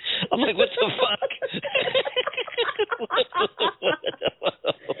 I'm like, what the fuck?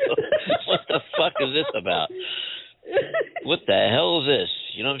 What the fuck is this about? What the hell is this?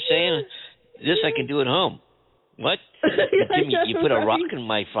 You know what I'm saying? This I can do at home. What? You put a rock in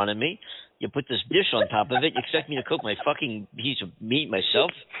my front of me. You put this dish on top of it. You expect me to cook my fucking piece of meat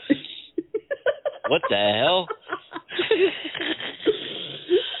myself? What the hell?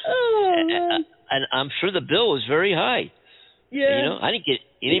 And I'm sure the bill was very high. Yeah.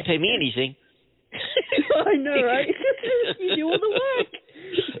 You didn't pay me anything. I know, right? You do all the work.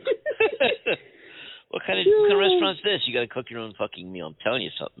 What kind of restaurant's this? You got to cook your own fucking meal. I'm telling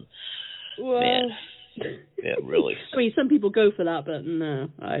you something. Well, man. Yeah, really. I mean, some people go for that, but no,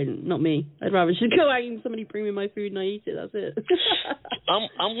 not me. I'd rather just go out and somebody bring me my food and I eat it. That's it.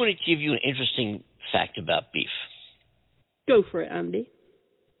 I'm going to give you an interesting fact about beef. Go for it, Andy.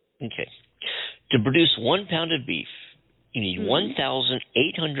 Okay. To produce 1 pound of beef, you need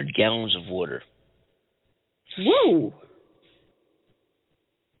 1,800 gallons of water. Whoa!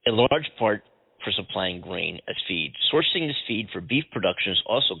 A large part for supplying grain as feed. Sourcing this feed for beef production is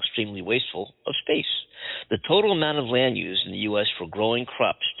also extremely wasteful of space. The total amount of land used in the U.S. for growing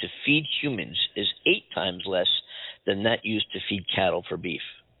crops to feed humans is 8 times less than that used to feed cattle for beef.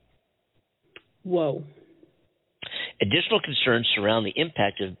 Whoa. Additional concerns surround the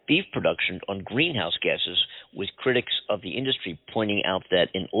impact of beef production on greenhouse gases, with critics of the industry pointing out that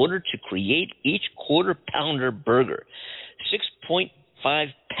in order to create each quarter-pounder burger,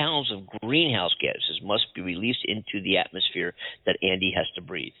 6.5 pounds of greenhouse gases must be released into the atmosphere that Andy has to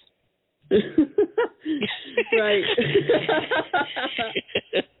breathe. Right.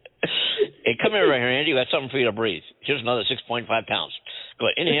 Hey, come here right here, Andy. We got something for you to breathe. Here's another 6.5 pounds. Go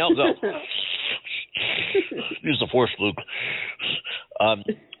ahead. Inhale, go. Use the force, Luke.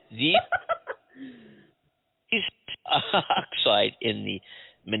 These oxide in the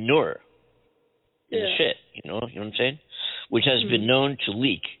manure, in the shit, you know what I'm saying? Which has been known to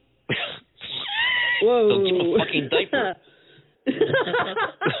leak. Whoa. Don't keep a fucking diaper.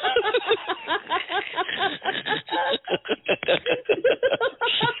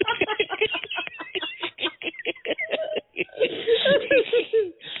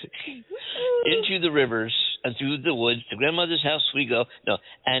 Into the rivers and through the woods to grandmother's house we go. No,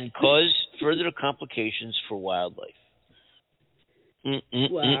 and cause further complications for wildlife.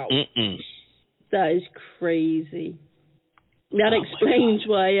 Wow. That is crazy. That explains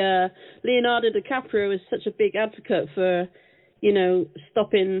why Leonardo DiCaprio is such a big advocate for,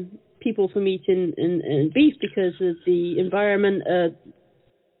 stopping people from eating beef, because of the environment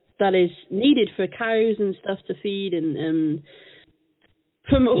that is needed for cows and stuff to feed, and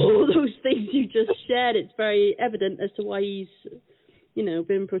from all those things you just shared, it's very evident as to why he's,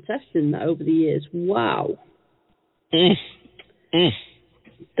 been protesting that over the years. Wow.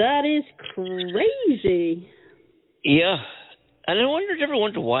 That is crazy. Yeah. And I ever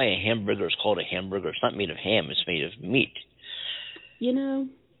wonder why a hamburger is called a hamburger. It's not made of ham. It's made of meat. You know,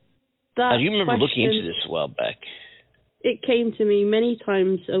 that Now, do you remember looking question, into this a while back? it came to me many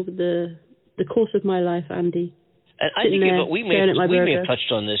times over the course of my life, Andy. And I think we may have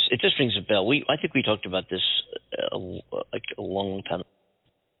touched on this. It just rings a bell. I think we talked about this like a long time.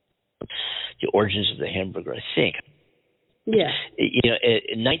 The origins of the hamburger, I think. Yeah. You know,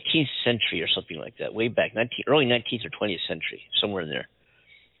 in 19th century or something like that, way back, early 19th or 20th century, somewhere in there.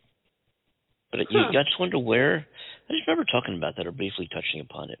 But I just wonder where. I just remember talking about that or briefly touching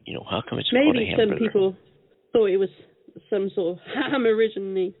upon it. You know, how come it's called a hamburger? Maybe some people thought it was some sort of ham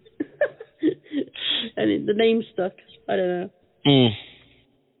originally. And the name stuck. I don't know.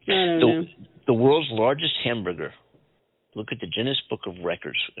 I don't know. The world's largest hamburger. Look at the Guinness Book of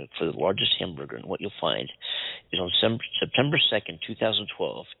Records for the largest hamburger, and what you'll find is on September 2nd,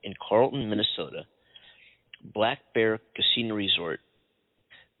 2012, in Carlton, Minnesota, Black Bear Casino Resort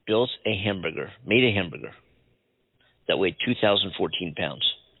made a hamburger that weighed 2,014 pounds.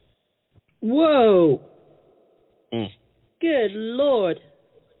 Whoa. Good Lord.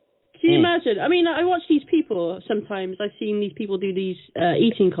 Can you imagine? I mean, I watch these people sometimes. I've seen these people do these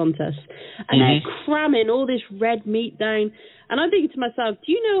eating contests, and they're cramming all this red meat down. And I'm thinking to myself,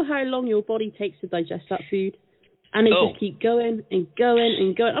 do you know how long your body takes to digest that food? And they just keep going and going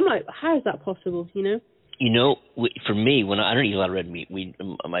and going. I'm like, how is that possible, you know? You know, for me, when I don't eat a lot of red meat,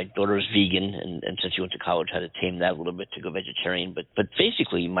 my daughter is vegan, and since she went to college, I had to tame that a little bit to go vegetarian. But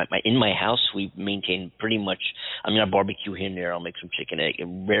basically, in my house, we maintain pretty much. I mean, I barbecue here and there. I'll make some chicken egg,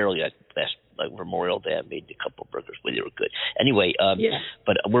 and rarely, like Memorial Day, I made a couple of burgers, but they were good. Anyway,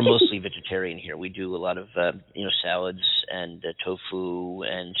 but we're mostly vegetarian here. We do a lot of salads and tofu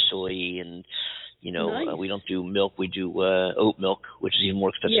and soy and. You know, nice. We don't do milk. We do oat milk, which is even more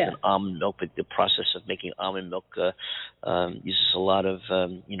expensive than almond milk. But the process of making almond milk uses a lot of,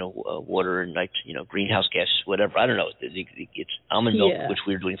 water and greenhouse gases, whatever. I don't know. It's almond milk, which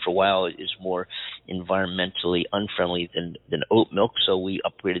we were doing for a while, is more environmentally unfriendly than oat milk. So we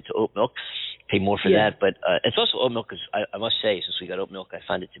upgraded to oat milk. Pay more for that, but it's also oat milk. Because I must say, since we got oat milk, I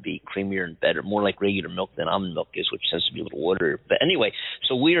find it to be creamier and better, more like regular milk than almond milk is, which tends to be a little watery. But anyway,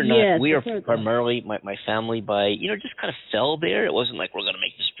 so we are not. We are primarily my family by just kind of fell there. It wasn't like we're going to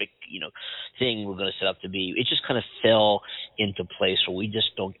make this big thing we're going to set up to be. It just kind of fell into place where we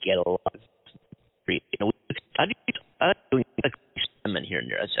just don't get a lot of. I'm doing like salmon here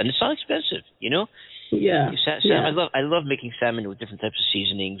and there, and it's not expensive, Yeah. I love making salmon with different types of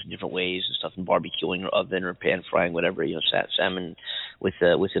seasonings, different ways and stuff, and barbecuing or oven or pan frying, whatever. Salmon with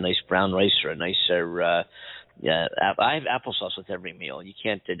a nice brown rice or a nicer. I have applesauce with every meal. You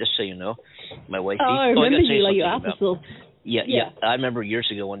can't. Just so you know, my wife. I remember you like your applesauce. Yeah. I remember years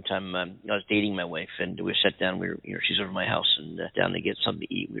ago one time I was dating my wife, and we sat down. She's over at my house, and down to get something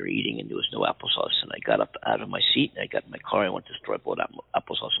to eat. We were eating, and there was no applesauce. And I got up out of my seat, and I got in my car. I went to the store, I bought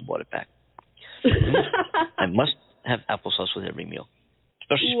applesauce, and bought it back. I must have applesauce with every meal,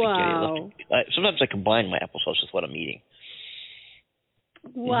 especially spaghetti. Sometimes I combine my applesauce with what I'm eating.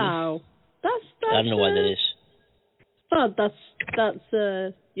 Wow, that's I don't know why that is. Oh, that's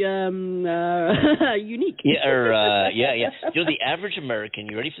unique. Yeah. The average American.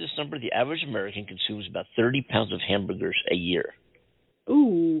 You ready for this number? The average American consumes about 30 pounds of hamburgers a year.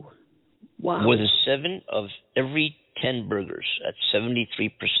 Ooh, wow. More than 7 of every 10 burgers, at 73%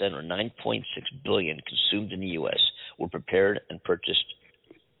 or 9.6 billion consumed in the U.S., were prepared and purchased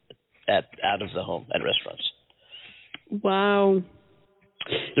out of the home at restaurants. Wow.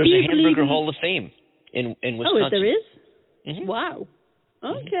 There's a Hamburger Hall of Fame in Wisconsin. Oh, there is? Mm-hmm. Wow.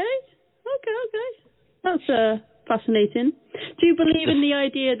 Okay. That's fascinating. Do you believe in the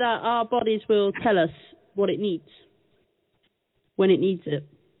idea that our bodies will tell us what it needs when it needs it?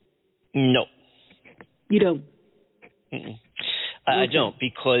 No. You don't? I don't,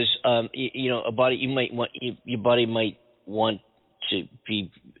 because a body your body might want to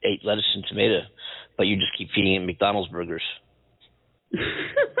eat lettuce and tomato, but you just keep feeding it McDonald's burgers.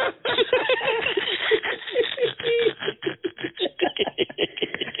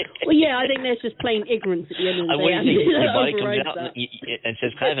 Well, yeah, I think there's just plain ignorance at the end of the day. What do you think? Your body comes out and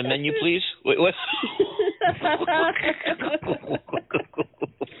says, "Can I have a menu, please?" What?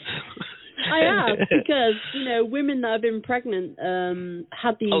 I have, because women that have been pregnant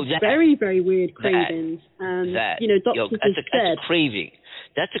have these very, very weird cravings, and doctors have said that's a craving.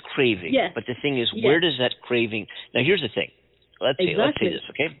 That's a craving. Yes. But the thing is, where does that craving? Now, here's the thing. Let's say this,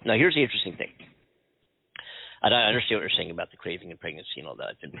 okay? Now, here's the interesting thing. And I understand what you're saying about the craving and pregnancy and all that.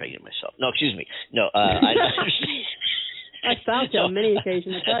 I've been pregnant myself. No, excuse me. No, I understand. I felt it on many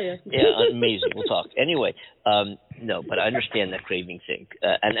occasions, I tell you. Yeah, amazing. We'll talk. Anyway, no, but I understand that craving thing.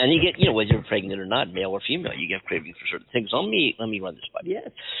 And you get, whether you're pregnant or not, male or female, you get cravings for certain things. Let me run this by you.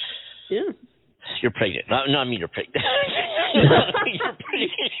 Yes. Yeah. You're pregnant. No, I mean you're pregnant. You're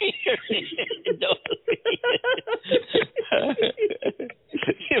pregnant. No.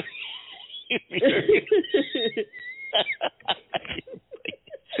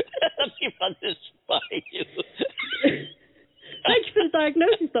 Let me run this by you. Thank you for the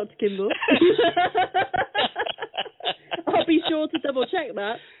diagnosis, Dr. Kimball. I'll be sure to double check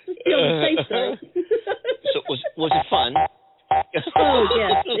that. Just be on the safe side. So was it fun? Oh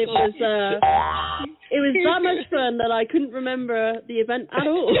yes, it was that much fun that I couldn't remember the event at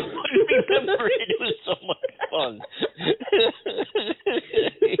all. I couldn't remember it. It was so much fun.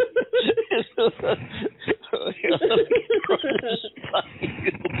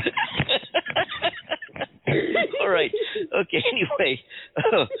 All right. Okay. Anyway.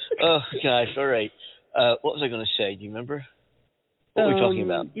 Oh gosh. All right. What was I going to say? Do you remember? What were we talking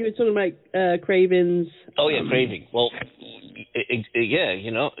about? You were talking about cravings. Oh yeah, craving. Well, yeah,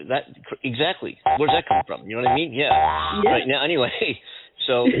 that exactly. Where's that come from? You know what I mean? Yeah. Right now, anyway.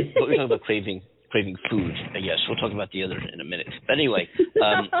 So, but we're talking about craving food. Yes, we'll talk about the other in a minute. But anyway,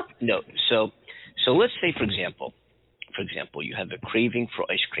 no. So let's say, for example, you have a craving for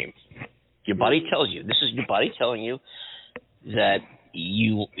ice cream. Your body tells you, this is your body telling you that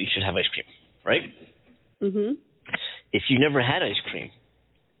you should have ice cream, right? Mm-hmm. If you never had ice cream,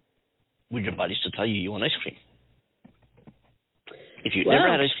 would your body still tell you want ice cream? If you never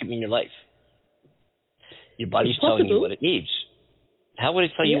had ice cream in your life, your body's telling you what it needs. How would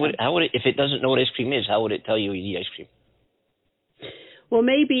it tell you if it doesn't know what ice cream is, how would it tell you need ice cream? Well,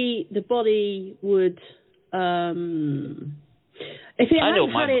 maybe the body would, if it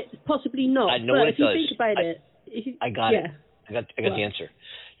hadn't had it, possibly not. I know but what if it does. You think about it. I got it. I got the answer.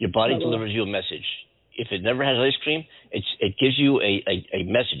 Your body delivers you a message. If it never has ice cream, it gives you a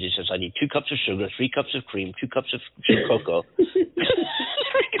message. It says, I need 2 cups of sugar, 3 cups of cream, 2 cups of cocoa.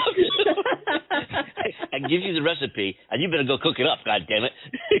 I give you the recipe, and you better go cook it up, God damn it.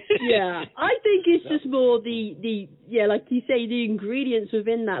 Yeah, I think it's just more the like you say, the ingredients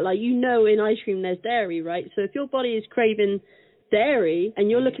within that. Like, in ice cream there's dairy, right? So if your body is craving dairy and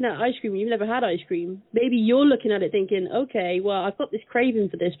you're looking at ice cream, you've never had ice cream, maybe you're looking at it thinking, okay, well, I've got this craving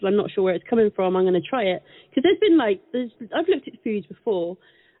for this, but I'm not sure where it's coming from. I'm going to try it. Because I've looked at foods before,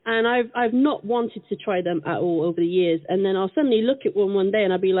 and I've not wanted to try them at all over the years. And then I'll suddenly look at one day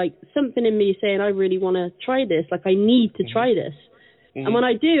and I'll be like, something in me saying, I really want to try this. Like, I need to try this. Mm-hmm. And when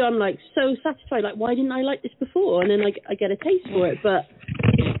I do, I'm like so satisfied. Like, why didn't I like this before? And then I get a taste for it. But,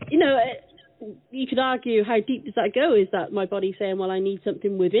 you could argue, how deep does that go? Is that my body saying, well, I need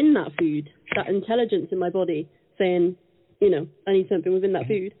something within that food, that intelligence in my body saying, I need something within that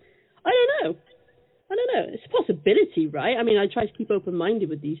food? I don't know. It's a possibility, right? I mean, I try to keep open-minded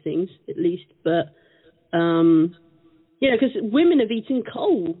with these things, at least. But, because women have eaten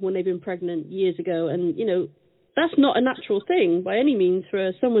coal when they've been pregnant years ago. And, that's not a natural thing by any means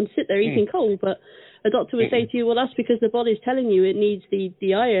for someone to sit there eating coal. But a doctor would say to you, well, that's because the body's telling you it needs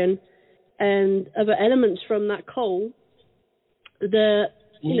the iron and other elements from that coal that,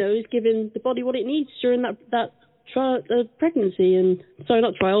 is giving the body what it needs during that pregnancy. And sorry,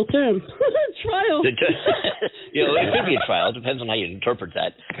 not trial, term. Trial. It could be a trial. It depends on how you interpret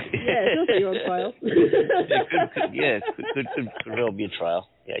that. Yeah, it does say you're on trial. It could well be a trial.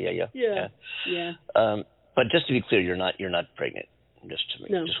 Yeah. But just to be clear, you're not pregnant.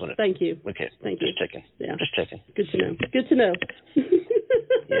 Thank you. Okay. Thank you. Just checking. Yeah. Just checking. Good to know.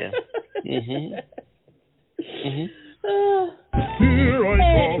 Yeah. Mhm. Mhm. Here I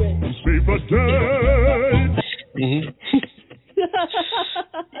come to save the day. Mhm.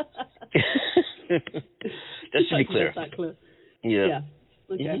 Just to be clear. Yeah.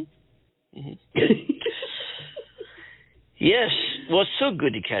 Okay. Mm-hmm. Mm-hmm. Yes. Well, it's so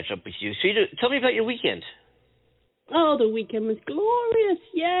good to catch up with you. So, tell me about your weekend. Oh, the weekend was glorious.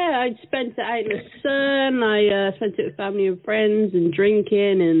 Yeah, I spent it out in the sun. I spent it with family and friends and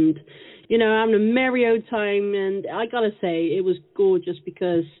drinking and, having a merry old time. And I got to say, it was gorgeous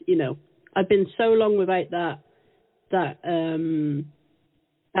because, I've been so long without that I'm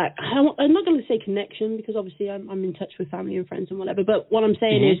not going to say connection because obviously I'm in touch with family and friends and whatever. But what I'm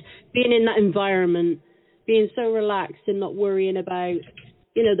saying is being in that environment, being so relaxed and not worrying about,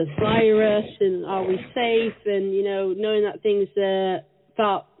 the virus and are we safe and, knowing that things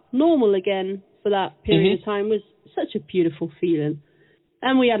felt normal again for that period of time was such a beautiful feeling.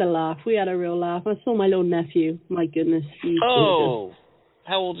 And we had a laugh. We had a real laugh. I saw my little nephew. My goodness. Oh,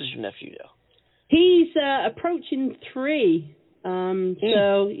 how old is your nephew now? He's approaching 3.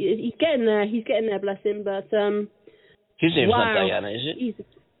 So he's getting there. He's getting there, bless him. But his name's not Diana, is it?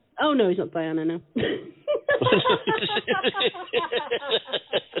 Oh no, he's not Diana. No.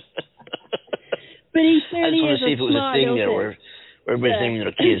 But he certainly is a smart little kid. I just want to see if it was a thing there where everybody's naming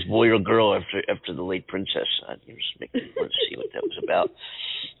their kids boy or girl after the late princess. I just make me want to see what that was about.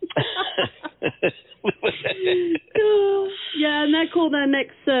 Yeah, and they call their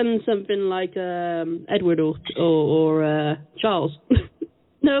next son something like Edward or Charles.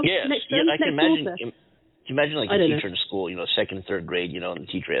 No, yes. next son, I can imagine. Can you imagine like a teacher in school, 2nd and 3rd grade, and the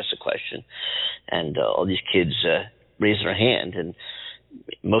teacher asks a question, and all these kids raise their hand, and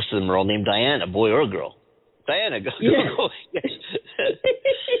most of them are all named Diana, boy or girl. Diana, go. Yes.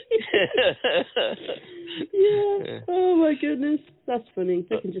 Yeah. Oh my goodness, that's funny.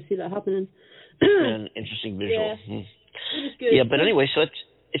 I can just see that happening. An interesting visual. Yeah. It was good. Yeah, but anyway, so it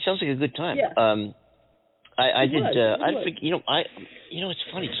sounds like a good time. Yeah. I think it's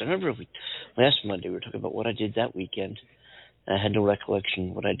funny because I remember last Monday we were talking about what I did that weekend. I had no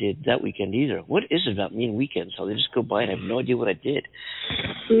recollection what I did that weekend either. What is it about me and weekends? So they just go by and I have no idea what I did.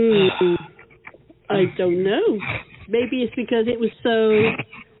 I don't know. Maybe it's because it was so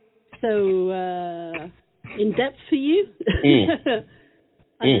in depth for you.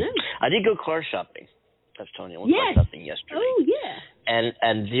 I don't know. I did go car shopping. I was telling you, I went car shopping yesterday. Oh yeah.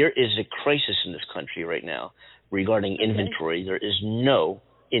 And there is a crisis in this country right now regarding inventory. There is no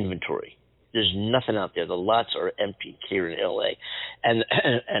inventory. There's nothing out there. The lots are empty here in LA, and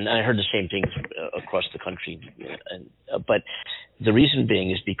I heard the same things across the country. But the reason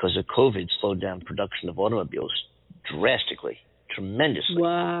being is because of COVID slowed down production of automobiles drastically, tremendously.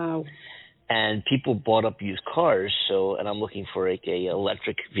 Wow. And people bought up used cars. And I'm looking for a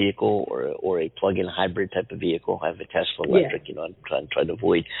electric vehicle or a plug-in hybrid type of vehicle. I have a Tesla electric. I'm trying to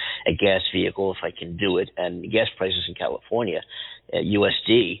avoid a gas vehicle if I can do it. And gas prices in California,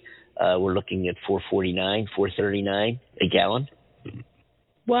 USD. We're looking at $4.49, $4.39 a gallon.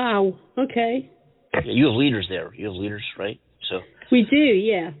 Wow. Okay. You have liters there. You have liters, right? So we do.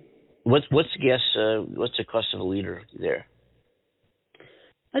 Yeah. What's the gas? What's the cost of a liter there?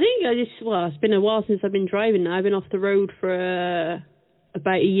 I think it's been a while since I've been driving now. I've been off the road for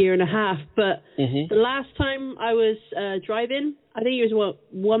about a year and a half. But the last time I was driving, I think it was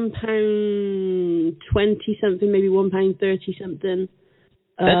 £1.20 something, maybe £1.30 something.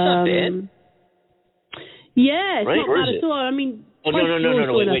 That's not bad. Yeah, it's right? not bad at all. I mean, no,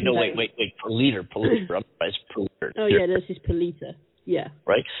 wait, per liter, price per liter. Oh yeah, this is per liter. Yeah.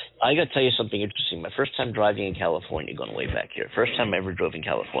 Right? I got to tell you something interesting. My first time driving in California, going way back here. First time I ever drove in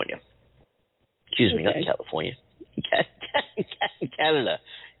California. Excuse me, not in California. Canada.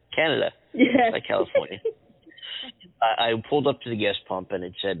 Yeah. Not California. I pulled up to the gas pump and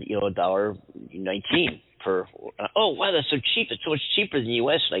it said, $1.19 per. Oh wow, that's so cheap! It's so much cheaper than the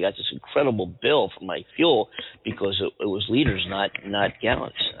U.S. And I got this incredible bill for my fuel because it was liters, not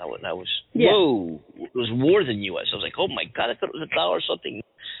gallons. I was whoa! It was more than U.S. I was like, oh my god! I thought it was $1 or something.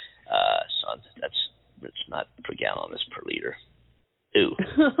 Son, it's not per gallon; it's per liter. Ew.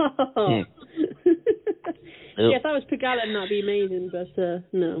 Yeah, if that was per gallon, that'd be amazing. But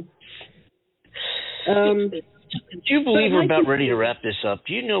no. Do you believe we're about ready to wrap this up?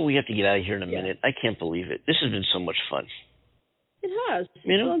 Do you know we have to get out of here in a minute? I can't believe it. This has been so much fun. It has.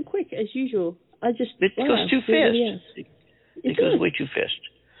 It's gone quick as usual. It goes too fast. It goes way too fast.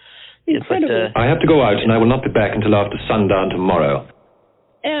 Incredible. I have to go out, and I will not be back until after sundown tomorrow.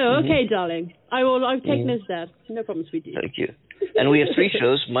 Oh, okay, darling. I've taken this, Dad. No problem, sweetie. Thank you. And we have 3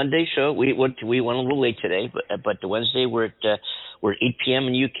 shows. Monday show, we went a little late today, but the Wednesday we're at 8 p.m.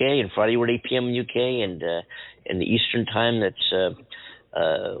 in UK, and Friday we're at 8 p.m. in UK, and in the Eastern time that's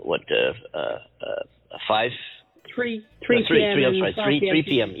 5. 3 p.m. 3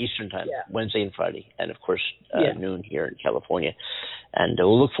 p.m. Eastern time, Wednesday and Friday, and of course noon here in California. And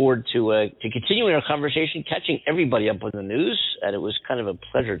we'll look forward to continuing our conversation, catching everybody up on the news. And it was kind of a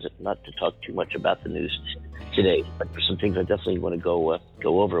pleasure not to talk too much about the news today, but there's some things I definitely want to go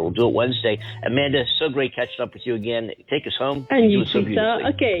over. We'll do it Wednesday. Amanda, so great catching up with you again. Take us home. And you too, sir.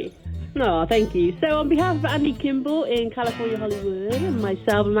 Okay. No, thank you. So on behalf of Andy Kimball in California, Hollywood, and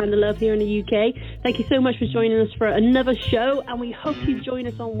myself, Amanda Love, here in the UK, thank you so much for joining us for another show, and we hope you join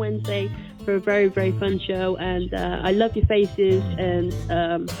us on Wednesday for a very, very fun show. And I love your faces, and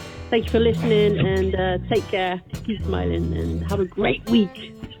thank you for listening, and take care, keep smiling, and have a great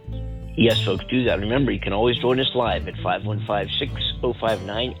week. Yes, folks, do that. Remember, you can always join us live at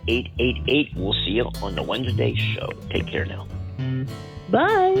 515-6059-888. We'll see you on the Wednesday show. Take care now.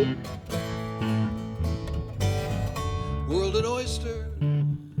 Bye. World an oyster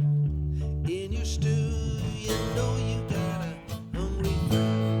in your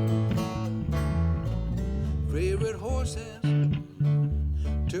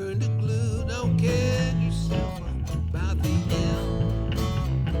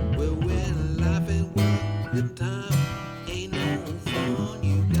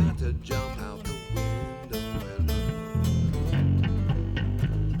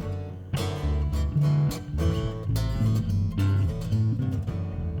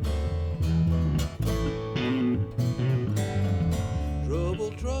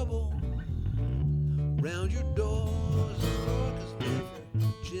trouble round your doors as dark as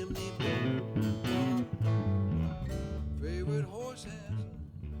your chimney door. Favorite horse has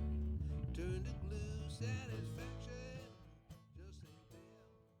turned to glue, satisfaction.